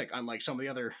pretty sick, unlike some of the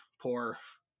other poor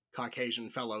Caucasian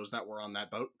fellows that were on that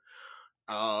boat,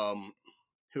 um,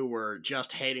 who were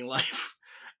just hating life.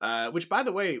 Which, by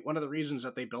the way, one of the reasons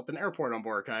that they built an airport on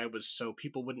Boracay was so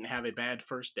people wouldn't have a bad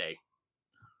first day.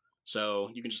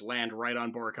 So you can just land right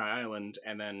on Boracay Island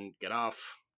and then get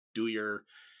off, do your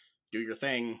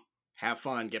thing, have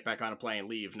fun, get back on a plane,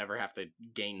 leave, never have to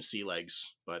gain sea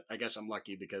legs. But I guess I'm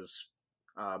lucky because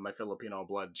my Filipino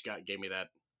blood gave me that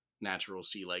natural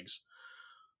sea legs.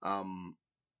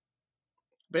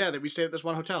 But yeah, we stayed at this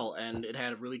one hotel, and it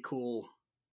had a really cool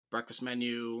breakfast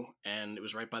menu, and it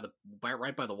was right by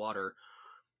the water.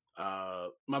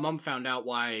 My mom found out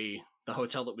why the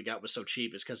hotel that we got was so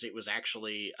cheap is because it was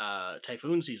actually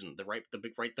typhoon season,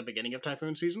 the beginning of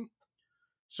typhoon season.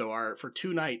 So for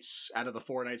 2 nights out of the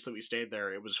 4 nights that we stayed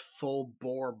there, it was full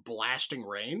bore blasting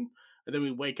rain, and then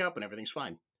we wake up and everything's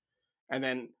fine. And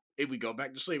then if we go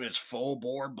back to sleep and it's full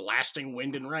bore blasting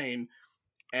wind and rain,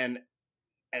 and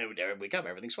we wake up,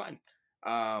 everything's fine.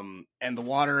 And the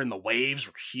water and the waves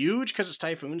were huge because it's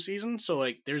typhoon season. So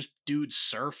like there's dudes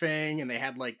surfing, and they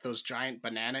had like those giant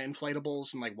banana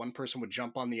inflatables, and like one person would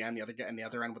jump on the end, the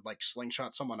other end would like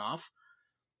slingshot someone off.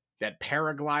 They had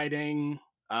paragliding.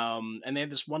 And they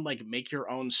had this one like make your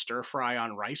own stir fry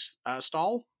on rice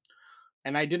stall.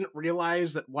 And I didn't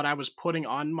realize that what I was putting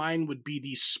on mine would be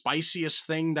the spiciest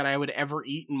thing that I would ever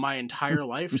eat in my entire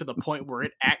life, to the point where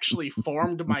it actually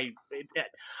formed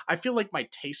I feel like my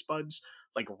taste buds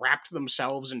like wrapped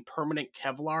themselves in permanent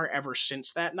Kevlar ever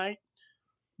since that night,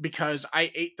 because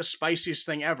I ate the spiciest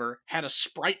thing ever, had a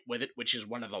Sprite with it, which is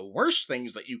one of the worst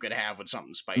things that you could have with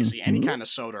something spicy, Mm-hmm. any kind of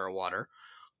soda or water.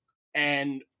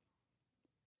 And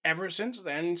ever since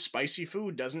then, spicy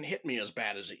food doesn't hit me as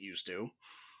bad as it used to.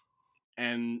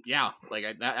 And yeah,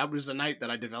 like that was the night that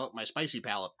I developed my spicy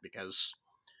palate, because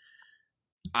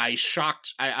I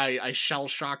shell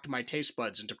shocked my taste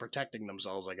buds into protecting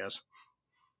themselves, I guess.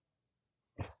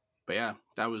 But yeah,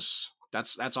 that was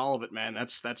That's all of it, man.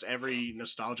 That's every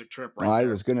nostalgic trip right Well, I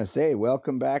there. was going to say,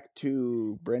 welcome back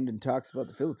to Brendan Talks About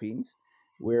the Philippines,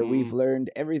 where we've learned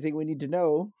everything we need to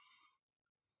know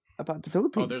about the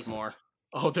Philippines. Oh, there's more.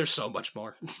 Oh, there's so much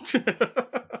more.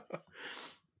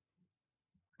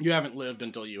 You haven't lived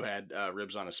until you had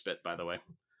ribs on a spit, by the way.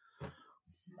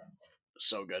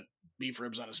 So good. Beef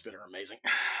ribs on a spit are amazing.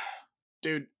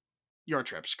 Dude, your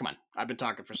trips. Come on. I've been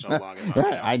talking for so long. It's on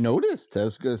me now. I noticed. I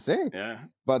was going to say. Yeah.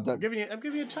 But I'm giving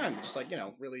you time. Just like,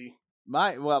 really.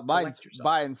 Mine's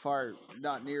by and far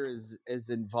not near as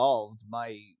involved.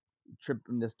 My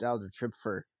nostalgia trip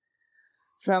for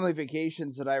family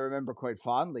vacations that I remember quite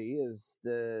fondly is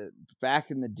the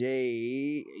back in the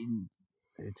day.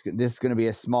 This is going to be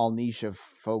a small niche of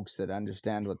folks that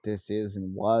understand what this is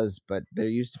and was, but there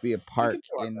used to be a park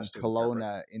in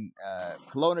Kelowna,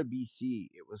 Kelowna, BC.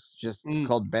 It was just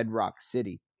called Bedrock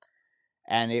City,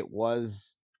 and it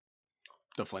was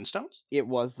the Flintstones. It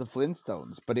was the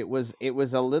Flintstones, but it was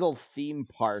a little theme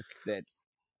park that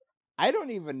I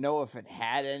don't even know if it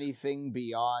had anything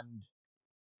beyond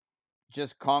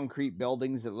just concrete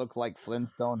buildings that looked like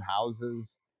Flintstone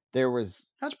houses.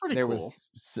 That's pretty cool.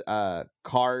 Was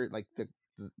car, like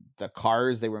the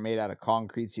cars, they were made out of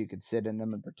concrete so you could sit in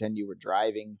them and pretend you were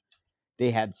driving.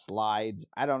 They had slides.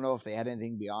 I don't know if they had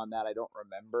anything beyond that. I don't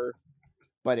remember.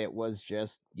 But it was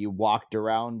just, you walked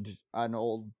around an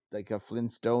old, like a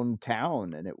Flintstone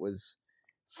town, and it was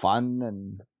fun,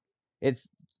 and it's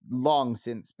long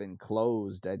since been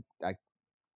closed. I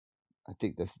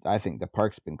think the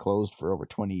park's been closed for over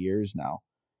 20 years now.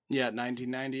 Yeah,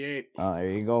 1998. Oh, there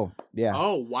you go. Yeah.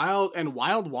 Oh,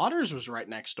 Wild Waters was right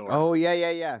next door. Oh,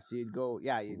 yeah. So you'd go, go to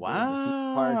the theme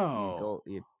park,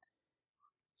 you'd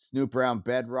snoop around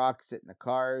Bedrock, sit in the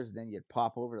cars, then you'd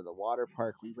pop over to the water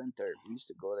park. We went there. We used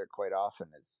to go there quite often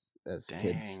as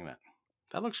kids.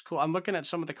 That looks cool. I'm looking at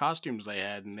some of the costumes they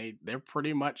had, and they're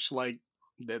pretty much like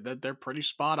they're pretty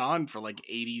spot on for like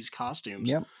 80s costumes.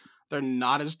 Yep. They're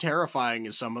not as terrifying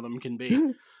as some of them can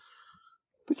be.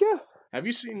 But yeah. Have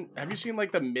you seen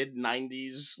like the mid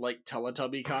 90s like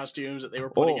Teletubby costumes that they were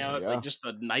putting out? Yeah. Like just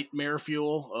the nightmare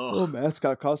fuel. Ugh. Oh,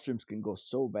 mascot costumes can go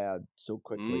so bad so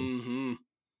quickly. Mm-hmm.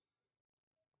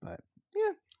 But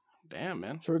yeah. Damn,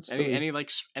 man. Short story.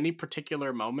 Any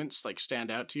particular moments like stand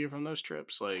out to you from those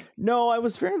trips? Like, no, I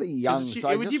was fairly young, so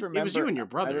I just remember. It was you and your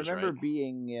brothers. I remember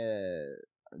being.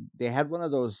 They had one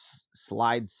of those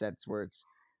slide sets where it's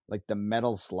like the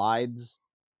metal slides.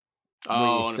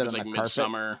 Oh, and it's like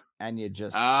Midsummer, and you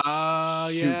just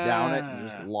shoot down it and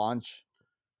just launch.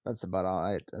 That's about all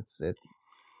right. That's it.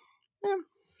 Yeah,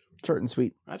 short and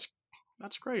sweet.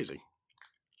 That's crazy.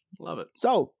 Love it.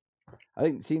 So, I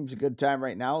think it seems a good time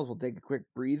right now. We'll take a quick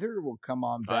breather. We'll come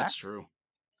on back. That's true.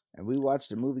 And we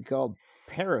watched a movie called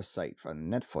Parasite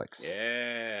on Netflix.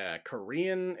 Yeah, a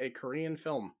Korean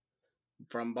film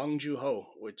from Bong Joon-ho,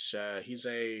 which he's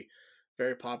a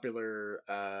very popular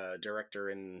director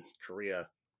in Korea.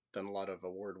 Done a lot of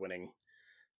award-winning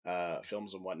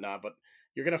films and whatnot. But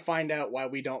you're gonna find out why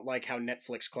we don't like how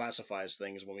Netflix classifies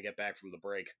things when we get back from the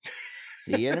break.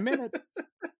 See you in a minute.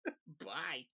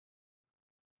 Bye.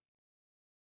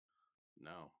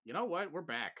 No. You know what? We're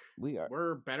back. We are.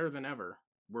 We're better than ever.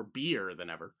 We're beer than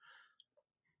ever.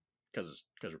 Because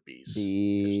we're bees.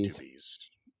 Bees. There's 2 bees.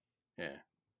 Yeah.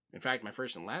 In fact, my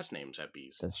first and last names have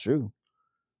bees. That's true.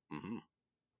 Mm-hmm.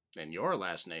 And your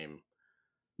last name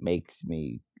makes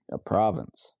me a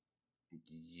province.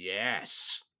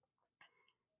 Yes.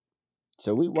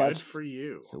 So we watched. Good for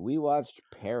you. So we watched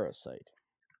Parasite.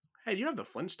 Hey, you have the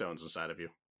Flintstones inside of you.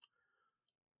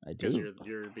 I do. Because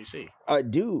you're BC. I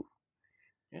do.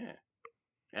 Yeah.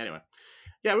 Anyway.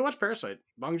 Yeah, we watched Parasite.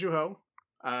 Bong Joon-ho.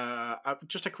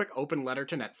 Just a quick open letter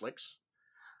to Netflix.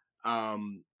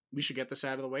 We should get this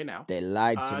out of the way now. They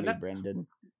lied to me, Brendan.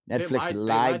 Netflix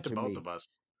lied to both me. of us.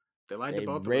 They lied to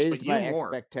both of us. They raised my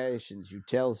expectations. You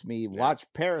tells me, watch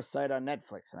Parasite on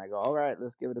Netflix. And I go, all right,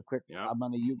 let's give it a quick. I'm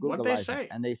going to Google What'd they say?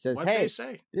 And they says, hey,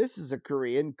 this is a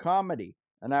Korean comedy.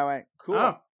 And I went, cool.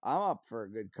 Oh. I'm up for a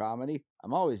good comedy.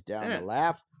 I'm always down to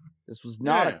laugh. This was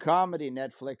not a comedy,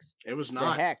 Netflix. It was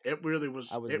not. Heck. It really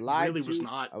was. I was lied to. Was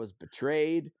not. I was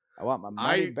betrayed. I want my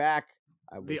money back.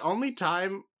 The only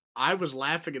time I was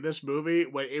laughing at this movie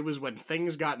when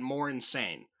things got more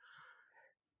insane.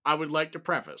 I would like to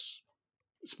preface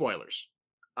spoilers.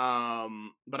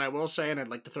 But I will say, and I'd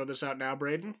like to throw this out now,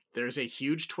 Braden, there's a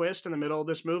huge twist in the middle of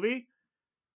this movie.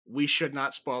 We should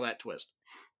not spoil that twist.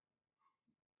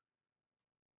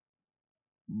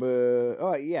 But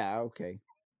okay.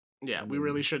 Yeah, we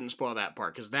really shouldn't spoil that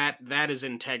part because that is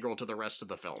integral to the rest of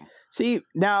the film. See,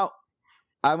 now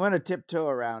I'm going to tiptoe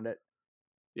around it.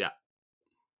 Yeah.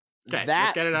 Okay,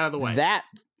 let's get it out of the way. That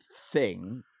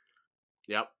thing,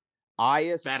 Yep.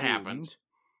 I That happened.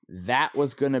 assumed that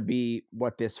was going to be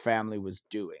what this family was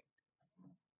doing.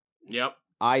 Yep.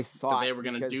 I That thought they were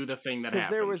going to do the thing that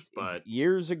happened. there was but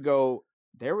years ago,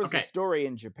 there was a Okay. story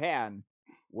in Japan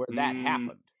where that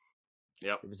happened.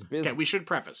 Yep. There was a Okay, business. we should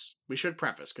preface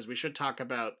because we should talk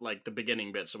about like the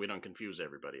beginning bit so we don't confuse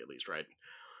everybody, at least, right?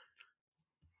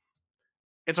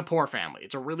 It's a poor family.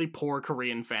 It's a really poor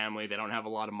Korean family. They don't have a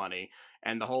lot of money,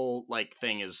 and the whole like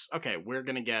thing is, okay, we're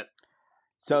gonna get.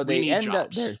 So we they need end jobs.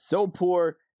 up, they're so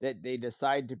poor that they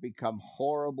decide to become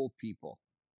horrible people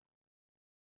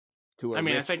to a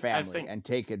rich family and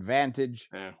take advantage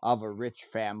of a rich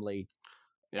family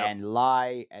and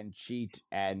lie and cheat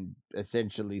and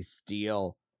essentially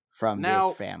steal from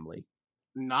this family.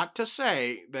 Not to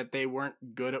say that they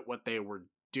weren't good at what they were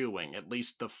doing, at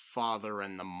least the father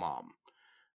and the mom.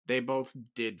 They both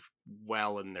did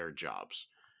well in their jobs.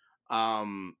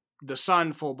 The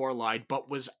son full bore lied, but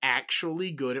was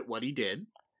actually good at what he did.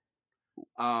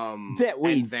 That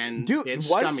we and then did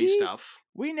scummy stuff.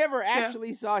 We never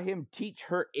actually saw him teach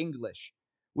her English.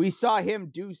 We saw him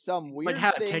do some weird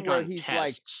thing where he's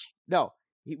tests.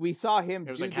 we saw him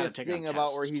do like this thing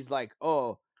about where he's like,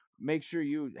 oh, make sure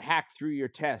you hack through your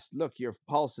test. Look, your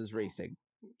pulse is racing.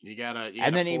 You gotta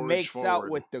and then he makes forward. out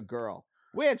with the girl,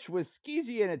 which was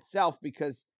skeezy in itself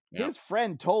because his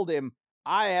friend told him,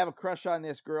 I have a crush on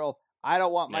this girl. I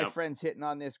don't want my friends hitting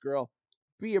on this girl.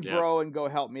 Be a bro and go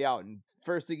help me out. And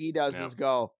first thing he does is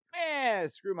go,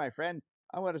 screw my friend.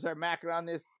 I'm going to start macking on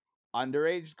this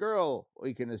underage girl,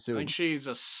 we can assume. I think she's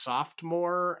a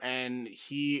sophomore, and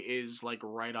he is like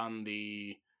right on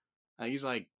the. He's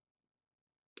like,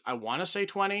 I want to say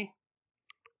 20.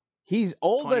 He's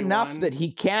old 21. Enough that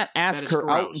he can't ask her gross.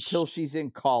 Out until she's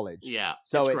in college. Yeah,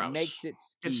 so it gross. makes it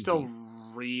skeezy. It's still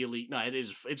really no. It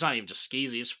is. It's not even just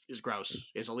skeezy. It's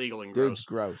gross. It's illegal and gross.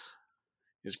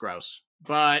 It's gross.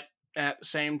 But at the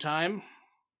same time,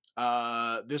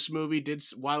 this movie did.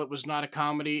 While it was not a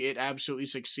comedy, it absolutely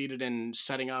succeeded in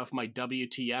setting off my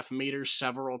WTF meter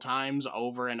several times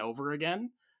over and over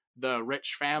again. The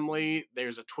rich family,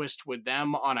 there's a twist with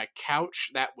them on a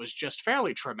couch that was just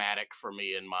fairly traumatic for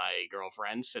me and my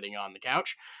girlfriend sitting on the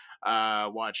couch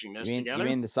watching this together. You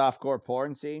mean the softcore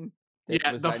porn scene?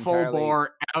 Yeah, the full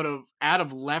bore out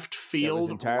of left field,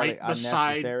 entirely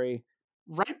unnecessary.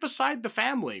 Right beside the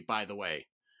family, by the way.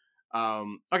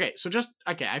 Okay, so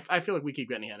I feel like we keep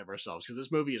getting ahead of ourselves because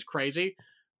this movie is crazy.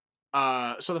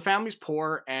 So the family's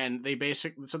poor, and they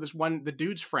the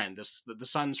dude's friend, the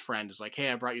son's friend, is like, hey,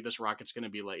 I brought you this rock. It's gonna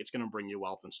bring you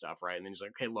wealth and stuff, right? And then he's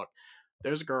like, okay, look,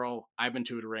 there's a girl I've been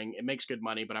tutoring. It makes good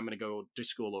money, but I'm gonna go to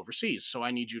school overseas, so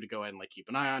I need you to go ahead and like keep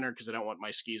an eye on her because I don't want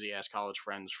my skeezy ass college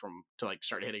friends to like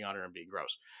start hitting on her and being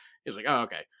gross. He's like, oh,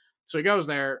 okay. So he goes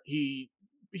there. He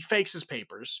fakes his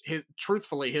papers.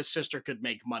 Truthfully, his sister could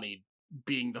make money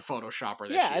being the Photoshopper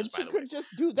that she is, by the way. Could just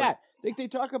do that. They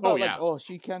talk about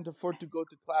she can't afford to go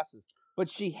to classes, but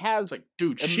she has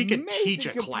she can teach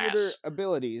a class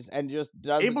abilities and just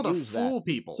doesn't able to use fool that.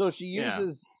 people. So she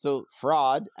uses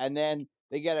fraud, and then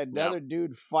they get another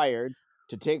dude fired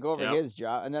to take over his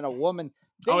job, and then a woman.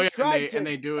 They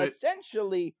they do it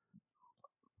essentially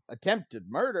attempted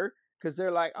murder because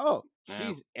they're like,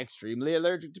 she's extremely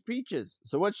allergic to peaches.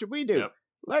 So what should we do? Yep.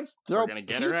 Let's throw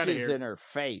peaches in her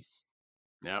face.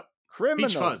 Yep.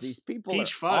 Criminals. These people are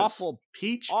awful.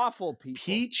 Awful people.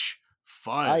 Peach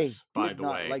Fuzz. I did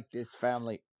not like this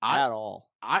family at all.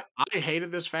 I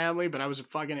hated this family, but I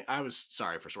was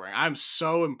sorry for swearing. I'm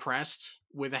so impressed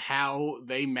with how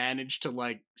they managed to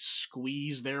like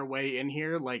squeeze their way in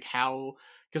here. Like how,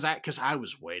 because I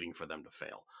was waiting for them to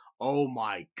fail. Oh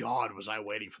my God, was I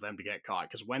waiting for them to get caught?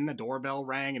 Because when the doorbell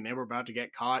rang and they were about to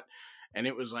get caught, and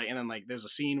it was like, and then like there's a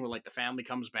scene where like the family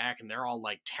comes back and they're all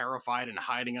like terrified and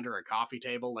hiding under a coffee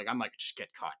table. Like I'm like, just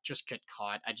get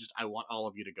caught. I want all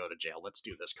of you to go to jail. Let's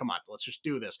do this. Come on, let's just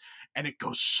do this. And it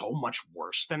goes so much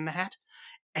worse than that.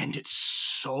 And it's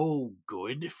so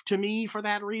good to me for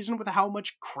that reason with how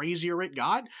much crazier it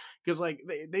got. Because like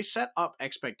they set up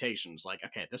expectations. Like,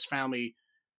 okay, this family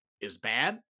is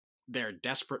bad. They're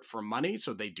desperate for money,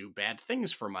 so they do bad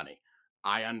things for money.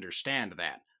 I understand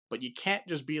that. But you can't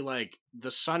just be like,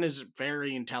 the son is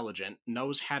very intelligent,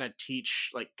 knows how to teach,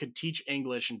 like could teach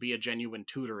English and be a genuine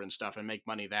tutor and stuff and make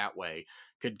money that way,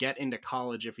 could get into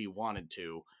college if he wanted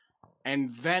to, and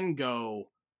then go,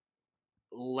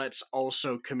 let's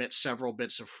also commit several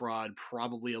bits of fraud,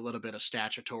 probably a little bit of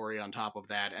statutory on top of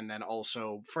that, and then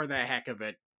also, for the heck of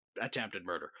it, attempted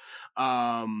murder.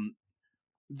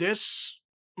 This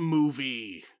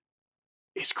movie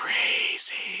is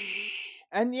crazy.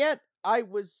 And yet, I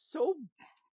was so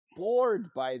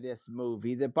bored by this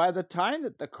movie that by the time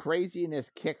that the craziness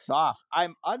kicks off,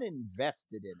 I'm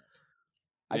uninvested in it.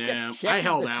 I kept Yeah, I checking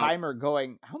held the out. timer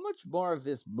going, how much more of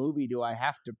this movie do I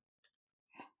have to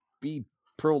be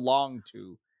prolonged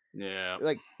to? Yeah.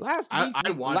 Like last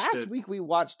watched it. week we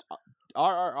watched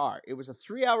RRR. It was a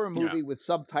 3-hour Yeah. movie with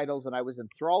subtitles, and I was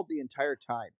enthralled the entire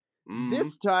time. Mhm.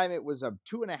 This time it was a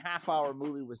 2.5-hour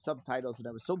movie with subtitles, and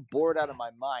I was so bored out of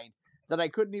my mind that I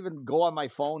couldn't even go on my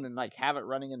phone and like have it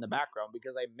running in the background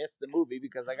because I missed the movie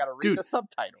because I got to read the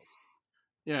subtitles.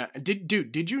 Yeah.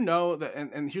 Did you know that?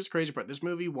 And here's the crazy part. This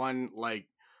movie won like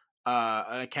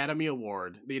an Academy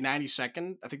Award, the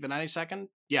 92nd. I think the 92nd.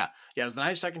 Yeah, it was the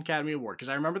 92nd Academy Award because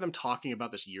I remember them talking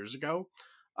about this years ago,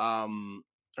 or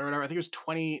whatever. I think it was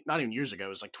 20, not even years ago. It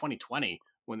was like 2020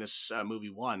 when this movie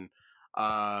won.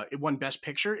 It won Best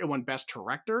Picture, it won Best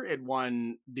Director, it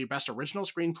won the Best Original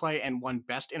Screenplay, and won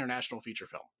Best International Feature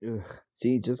Film. Ugh.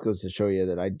 See, it just goes to show you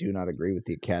that I do not agree with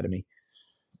the Academy.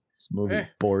 This movie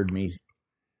bored me.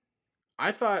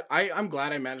 I thought I'm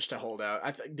glad I managed to hold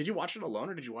out. Did you watch it alone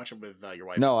or did you watch it with your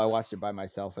wife? No, I watched it by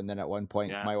myself, and then at one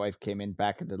point, Yeah. my wife came in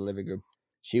back into the living room.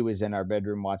 She was in our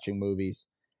bedroom watching movies,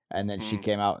 and then she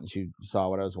came out and she saw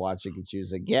what I was watching, and she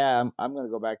was like, "Yeah, I'm gonna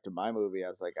go back to my movie." I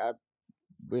was like, "I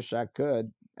wish I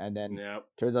could," and then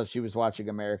turns out she was watching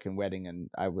American Wedding, and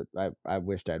I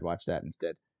wished I'd watched that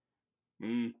instead.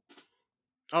 Mm.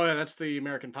 Oh yeah, that's the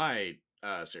American Pie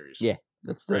series. Yeah,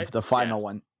 that's the final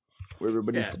one where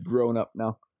everybody's grown up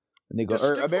now, and they go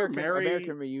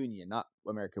American Reunion, not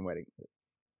American Wedding.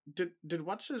 Did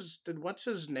what's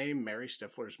his name marry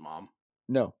Stifler's mom?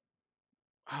 No.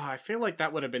 Oh, I feel like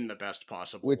that would have been the best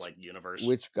possible universe.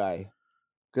 Which guy?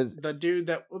 Because the dude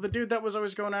that was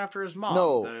always going after his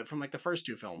mom, from like the first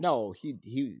two films. No,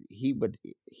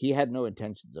 he had no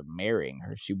intentions of marrying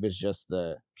her. She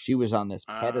was on this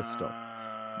pedestal.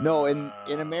 No,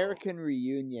 in American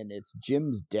Reunion, it's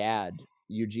Jim's dad,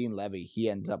 Eugene Levy. He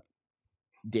ends up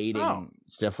dating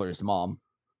Stifler's mom.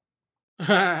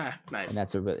 Nice. And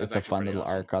it's a fun little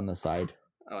arc on the side.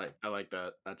 I like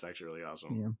that. That's actually really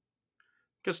awesome. Yeah.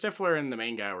 Because Stifler and the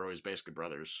main guy were always basically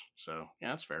brothers. So yeah,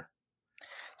 that's fair.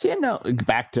 See, no,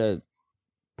 back to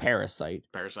Parasite.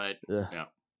 Ugh. Yeah.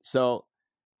 So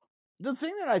the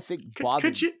thing that I think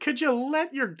bothered could you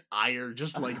let your ire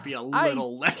just like be a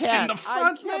little less in the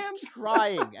front, man? I'm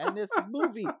trying, and this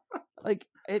movie, like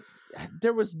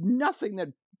there was nothing that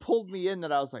pulled me in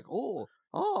that I was like, oh,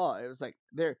 it was like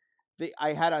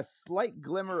I had a slight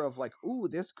glimmer of like, ooh,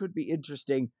 this could be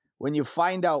interesting when you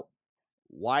find out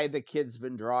why the kid's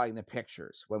been drawing the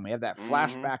pictures when we have that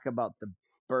flashback about the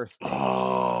birthday.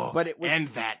 Oh, but it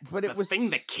was the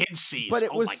thing the kid sees. But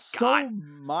it was so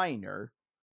minor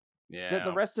that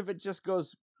the rest of it just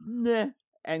goes meh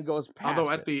and goes past.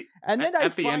 Although at the and then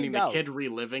at the ending, the kid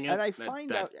reliving it, and I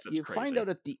find out you find out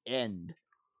at the end.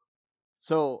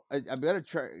 So I'm gonna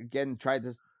try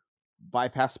this.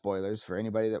 Bypass spoilers for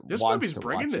anybody that this wants movie's to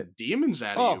bringing watch the it. demons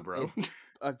out of you, bro.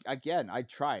 Again, I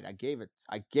tried. I gave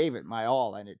it my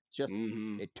all, and it just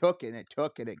it took and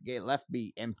it left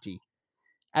me empty.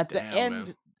 At the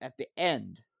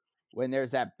end, when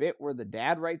there's that bit where the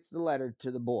dad writes the letter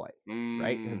to the boy,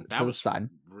 right, to the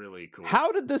son, really cool.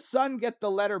 How did the son get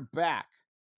the letter back?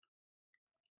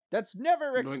 That's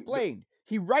never explained.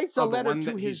 He writes a letter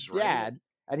to his dad,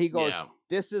 and he goes,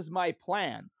 "This is my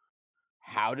plan."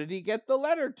 How did he get the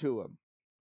letter to him?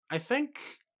 I think,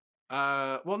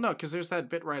 well, no, because there's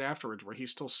that bit right afterwards where he's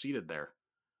still seated there.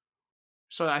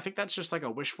 So I think that's just like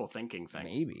a wishful thinking thing.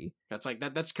 Maybe that's like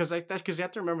that. That's because you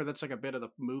have to remember that's like a bit of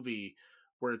the movie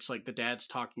where it's like the dad's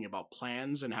talking about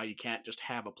plans and how you can't just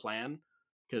have a plan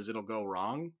because it'll go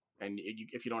wrong, and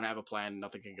if you don't have a plan,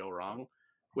 nothing can go wrong.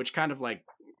 Which kind of like.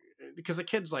 Because the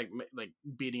kid's like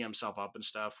beating himself up and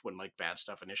stuff when like bad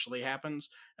stuff initially happens,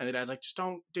 and the dad's like, just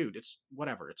don't, dude, it's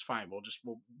whatever, it's fine, we'll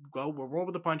roll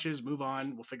with the punches, move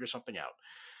on, we'll figure something out.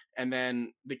 And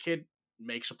then the kid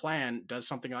makes a plan, does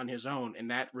something on his own, and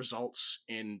that results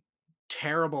in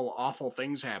terrible, awful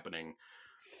things happening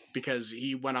because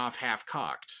he went off half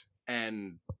cocked.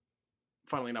 And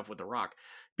funnily enough with the Rock,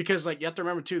 because like you have to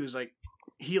remember too, there's like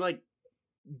he like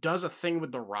does a thing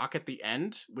with the Rock at the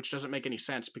end, which doesn't make any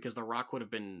sense because the Rock would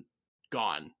have been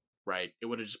gone, right? It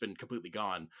would have just been completely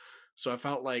gone. So I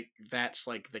felt like that's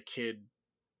like the kid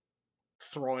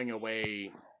throwing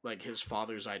away like his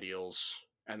father's ideals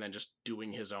and then just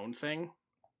doing his own thing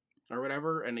or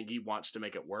whatever, and he wants to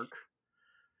make it work.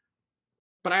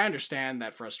 But I understand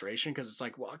that frustration because it's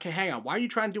like, well, okay, hang on, why are you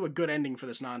trying to do a good ending for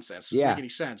this nonsense? It doesn't make any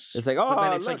sense. It's like,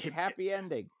 oh, it's like happy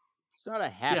ending. It's not a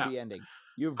happy ending.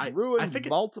 You've ruined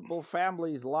multiple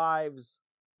families' lives.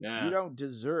 You don't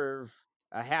deserve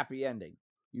a happy ending.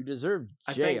 You deserve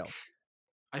I jail.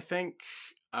 think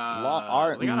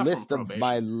Our they got off on list of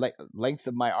my probation. length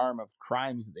of my arm of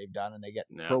crimes that they've done, and they get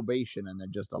Yeah, probation, and they're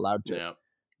just allowed to yeah.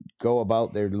 go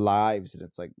about their lives, and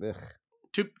it's like, ugh.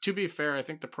 To be fair, I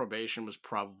think the probation was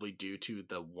probably due to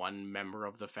the one member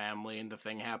of the family and the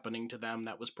thing happening to them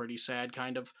that was pretty sad,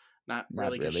 kind of. Not Not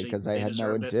really, because really, because I they had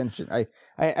no deserved it. intention.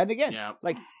 And again, Yeah,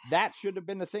 like that should have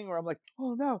been a thing where I'm like,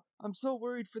 oh no, I'm so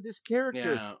worried for this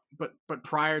character. yeah. But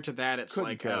prior to that, it's Couldn't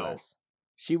like, care oh, less.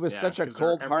 She was yeah, such a because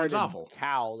everyone's cold-hearted awful.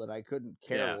 cow that I couldn't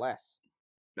care Yeah, less.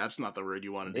 that's not the word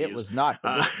you wanted to It use. was not,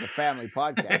 but this is a family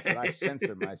podcast, and I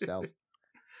censor myself.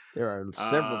 There are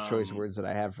several choice um, words that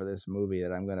I have for this movie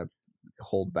that I'm going to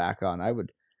hold back on. I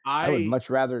would I much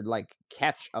rather like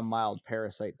catch a mild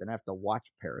parasite than have to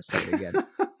watch Parasite again.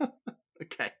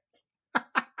 okay.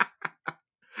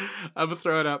 I'm gonna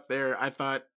throw it up there. I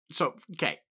thought so.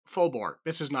 Okay, full bore.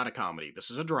 This is not a comedy.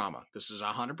 This is a drama. This is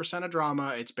 100% a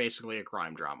drama. It's basically a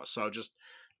crime drama. So just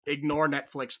ignore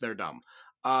Netflix. They're dumb.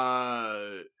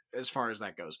 As far as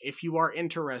that goes, if you are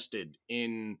interested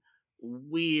in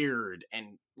weird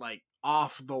and like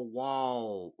off the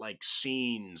wall like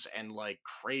scenes and like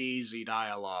crazy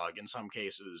dialogue in some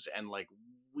cases and like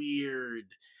weird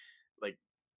like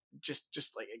just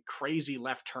like crazy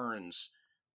left turns,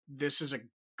 this is a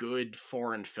good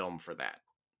foreign film for that.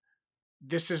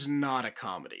 This is not a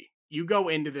comedy. You go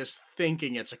into this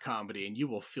thinking it's a comedy and you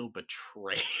will feel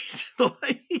betrayed.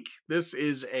 Like, this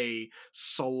is a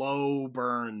slow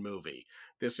burn movie.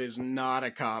 This is not a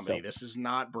comedy. So, This is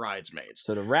not Bridesmaids.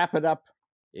 so to wrap it up,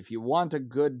 if you want a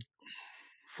good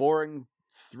foreign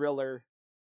thriller,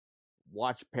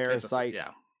 watch Parasite.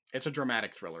 It's a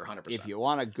dramatic thriller, 100%. If you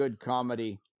want a good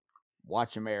comedy,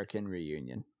 watch American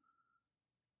Reunion.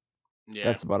 Yeah.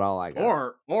 That's about all I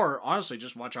got. Or honestly,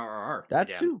 just watch RRR That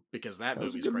again, too, because that was a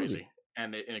movie's good crazy. movie.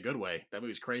 And in a good way. That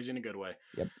movie's crazy in a good way.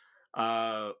 Yep.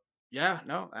 Yeah,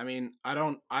 no, I mean, I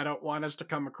don't want us to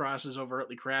come across as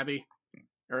overtly crabby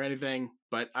or anything,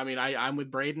 but I mean, I'm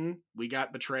with Braden. We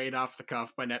got betrayed off the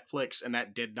cuff by Netflix, and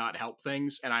that did not help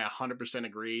things. And I 100%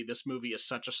 agree. This movie is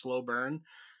such a slow burn.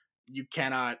 You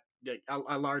cannot.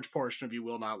 A large portion of you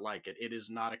will not like it. It is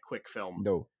not a quick film.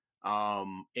 No.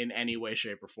 In any way,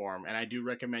 shape, or form. And I do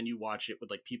recommend you watch it with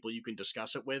like people you can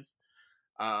discuss it with,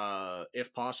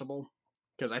 if possible,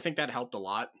 because I think that helped a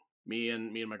lot. Me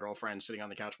and my girlfriend sitting on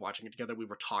the couch watching it together, we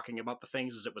were talking about the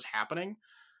things as it was happening.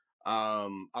 A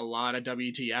lot of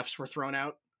WTFs were thrown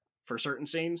out for certain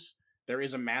scenes. There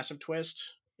is a massive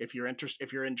twist. If you're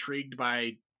intrigued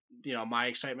by my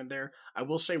excitement there, I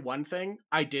will say one thing: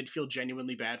 I did feel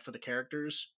genuinely bad for the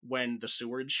characters when the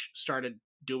sewage started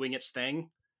doing its thing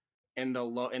in the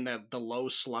low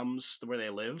slums where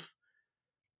they live,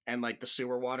 and like the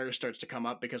sewer water starts to come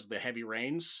up because of the heavy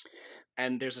rains.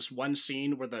 And there's this one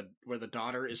scene where the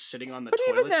daughter is sitting on the But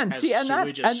even toilet then, as see,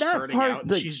 sewage is that spurting part, out,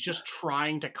 and like, she's just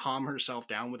trying to calm herself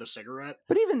down with a cigarette.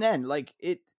 but even then, like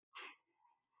it.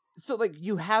 So like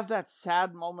you have that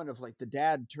sad moment of like the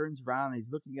dad turns around and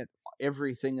he's looking at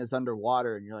everything is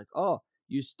underwater, and you're like, oh,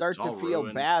 you start It's to all feel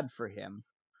ruined. bad for him,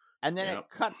 and then Yep. it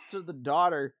cuts to the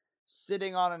daughter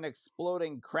sitting on an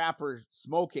exploding crapper,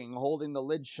 smoking, holding the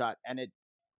lid shut, and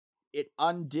it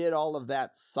undid all of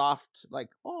that soft, like,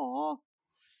 oh,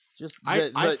 just I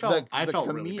felt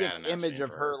the really bad comedic in that image scene of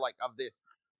for her, her. like of this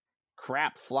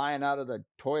crap flying out of the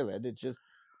toilet. It just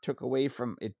took away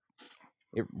from it.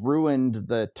 It ruined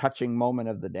the touching moment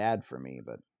of the dad for me.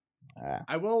 But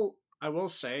I will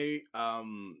say,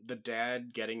 the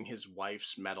dad getting his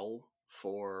wife's medal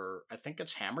for, I think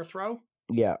it's hammer throw,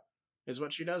 yeah, is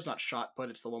what she does, not shot put.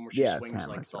 It's the one where she yeah, it's swings hammer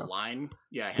like the throw. line.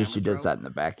 Yeah, Because hammer she does throw. that in the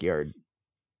backyard.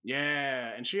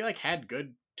 Yeah, and she like had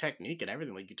good technique and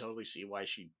everything. Like, you totally see why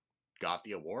she got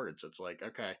the awards. It's like,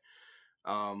 okay,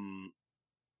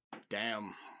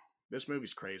 damn, this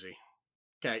movie's crazy.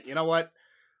 Okay, you know what?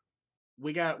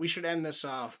 We should end this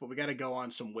off, but we got to go on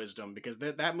some wisdom, because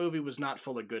that movie was not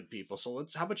full of good people. So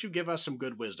how about you give us some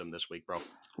good wisdom this week, bro?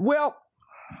 Well,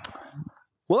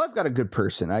 I've got a good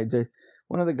person.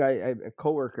 One of the guys, a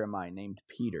coworker of mine named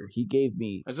Peter. He gave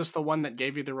me. Is this the one that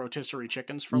gave you the rotisserie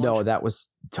chickens for lunch? No, that was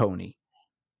Tony.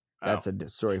 That's Oh. a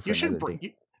story for You should another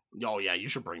day. Oh yeah, you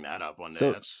should bring that up one day.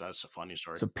 So- That's a funny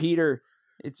story. So Peter,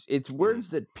 it's words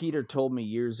that Peter told me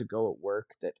years ago at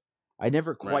work that I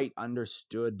never quite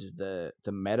understood the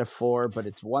metaphor, but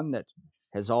it's one that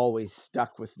has always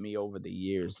stuck with me over the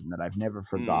years and that I've never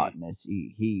forgotten. It's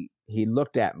he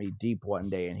looked at me deep one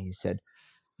day and he said,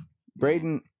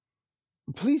 "Braden,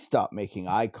 please stop making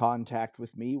eye contact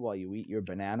with me while you eat your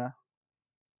banana.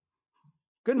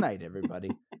 Good night, everybody."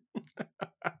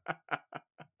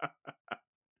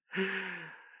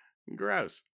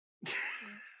 Gross.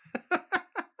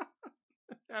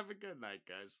 Have a good night,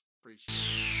 guys. Appreciate it.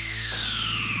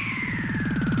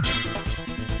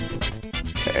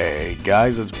 Hey,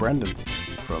 guys, it's Brendan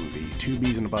from the Two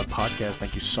Bees in a Bud podcast.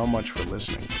 Thank you so much for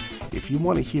listening. If you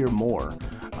want to hear more,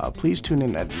 please tune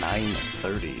in at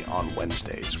 9:30 on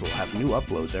Wednesdays. We'll have new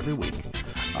uploads every week.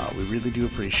 We really do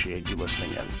appreciate you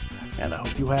listening in, and I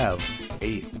hope you have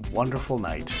a wonderful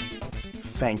night.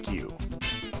 Thank you.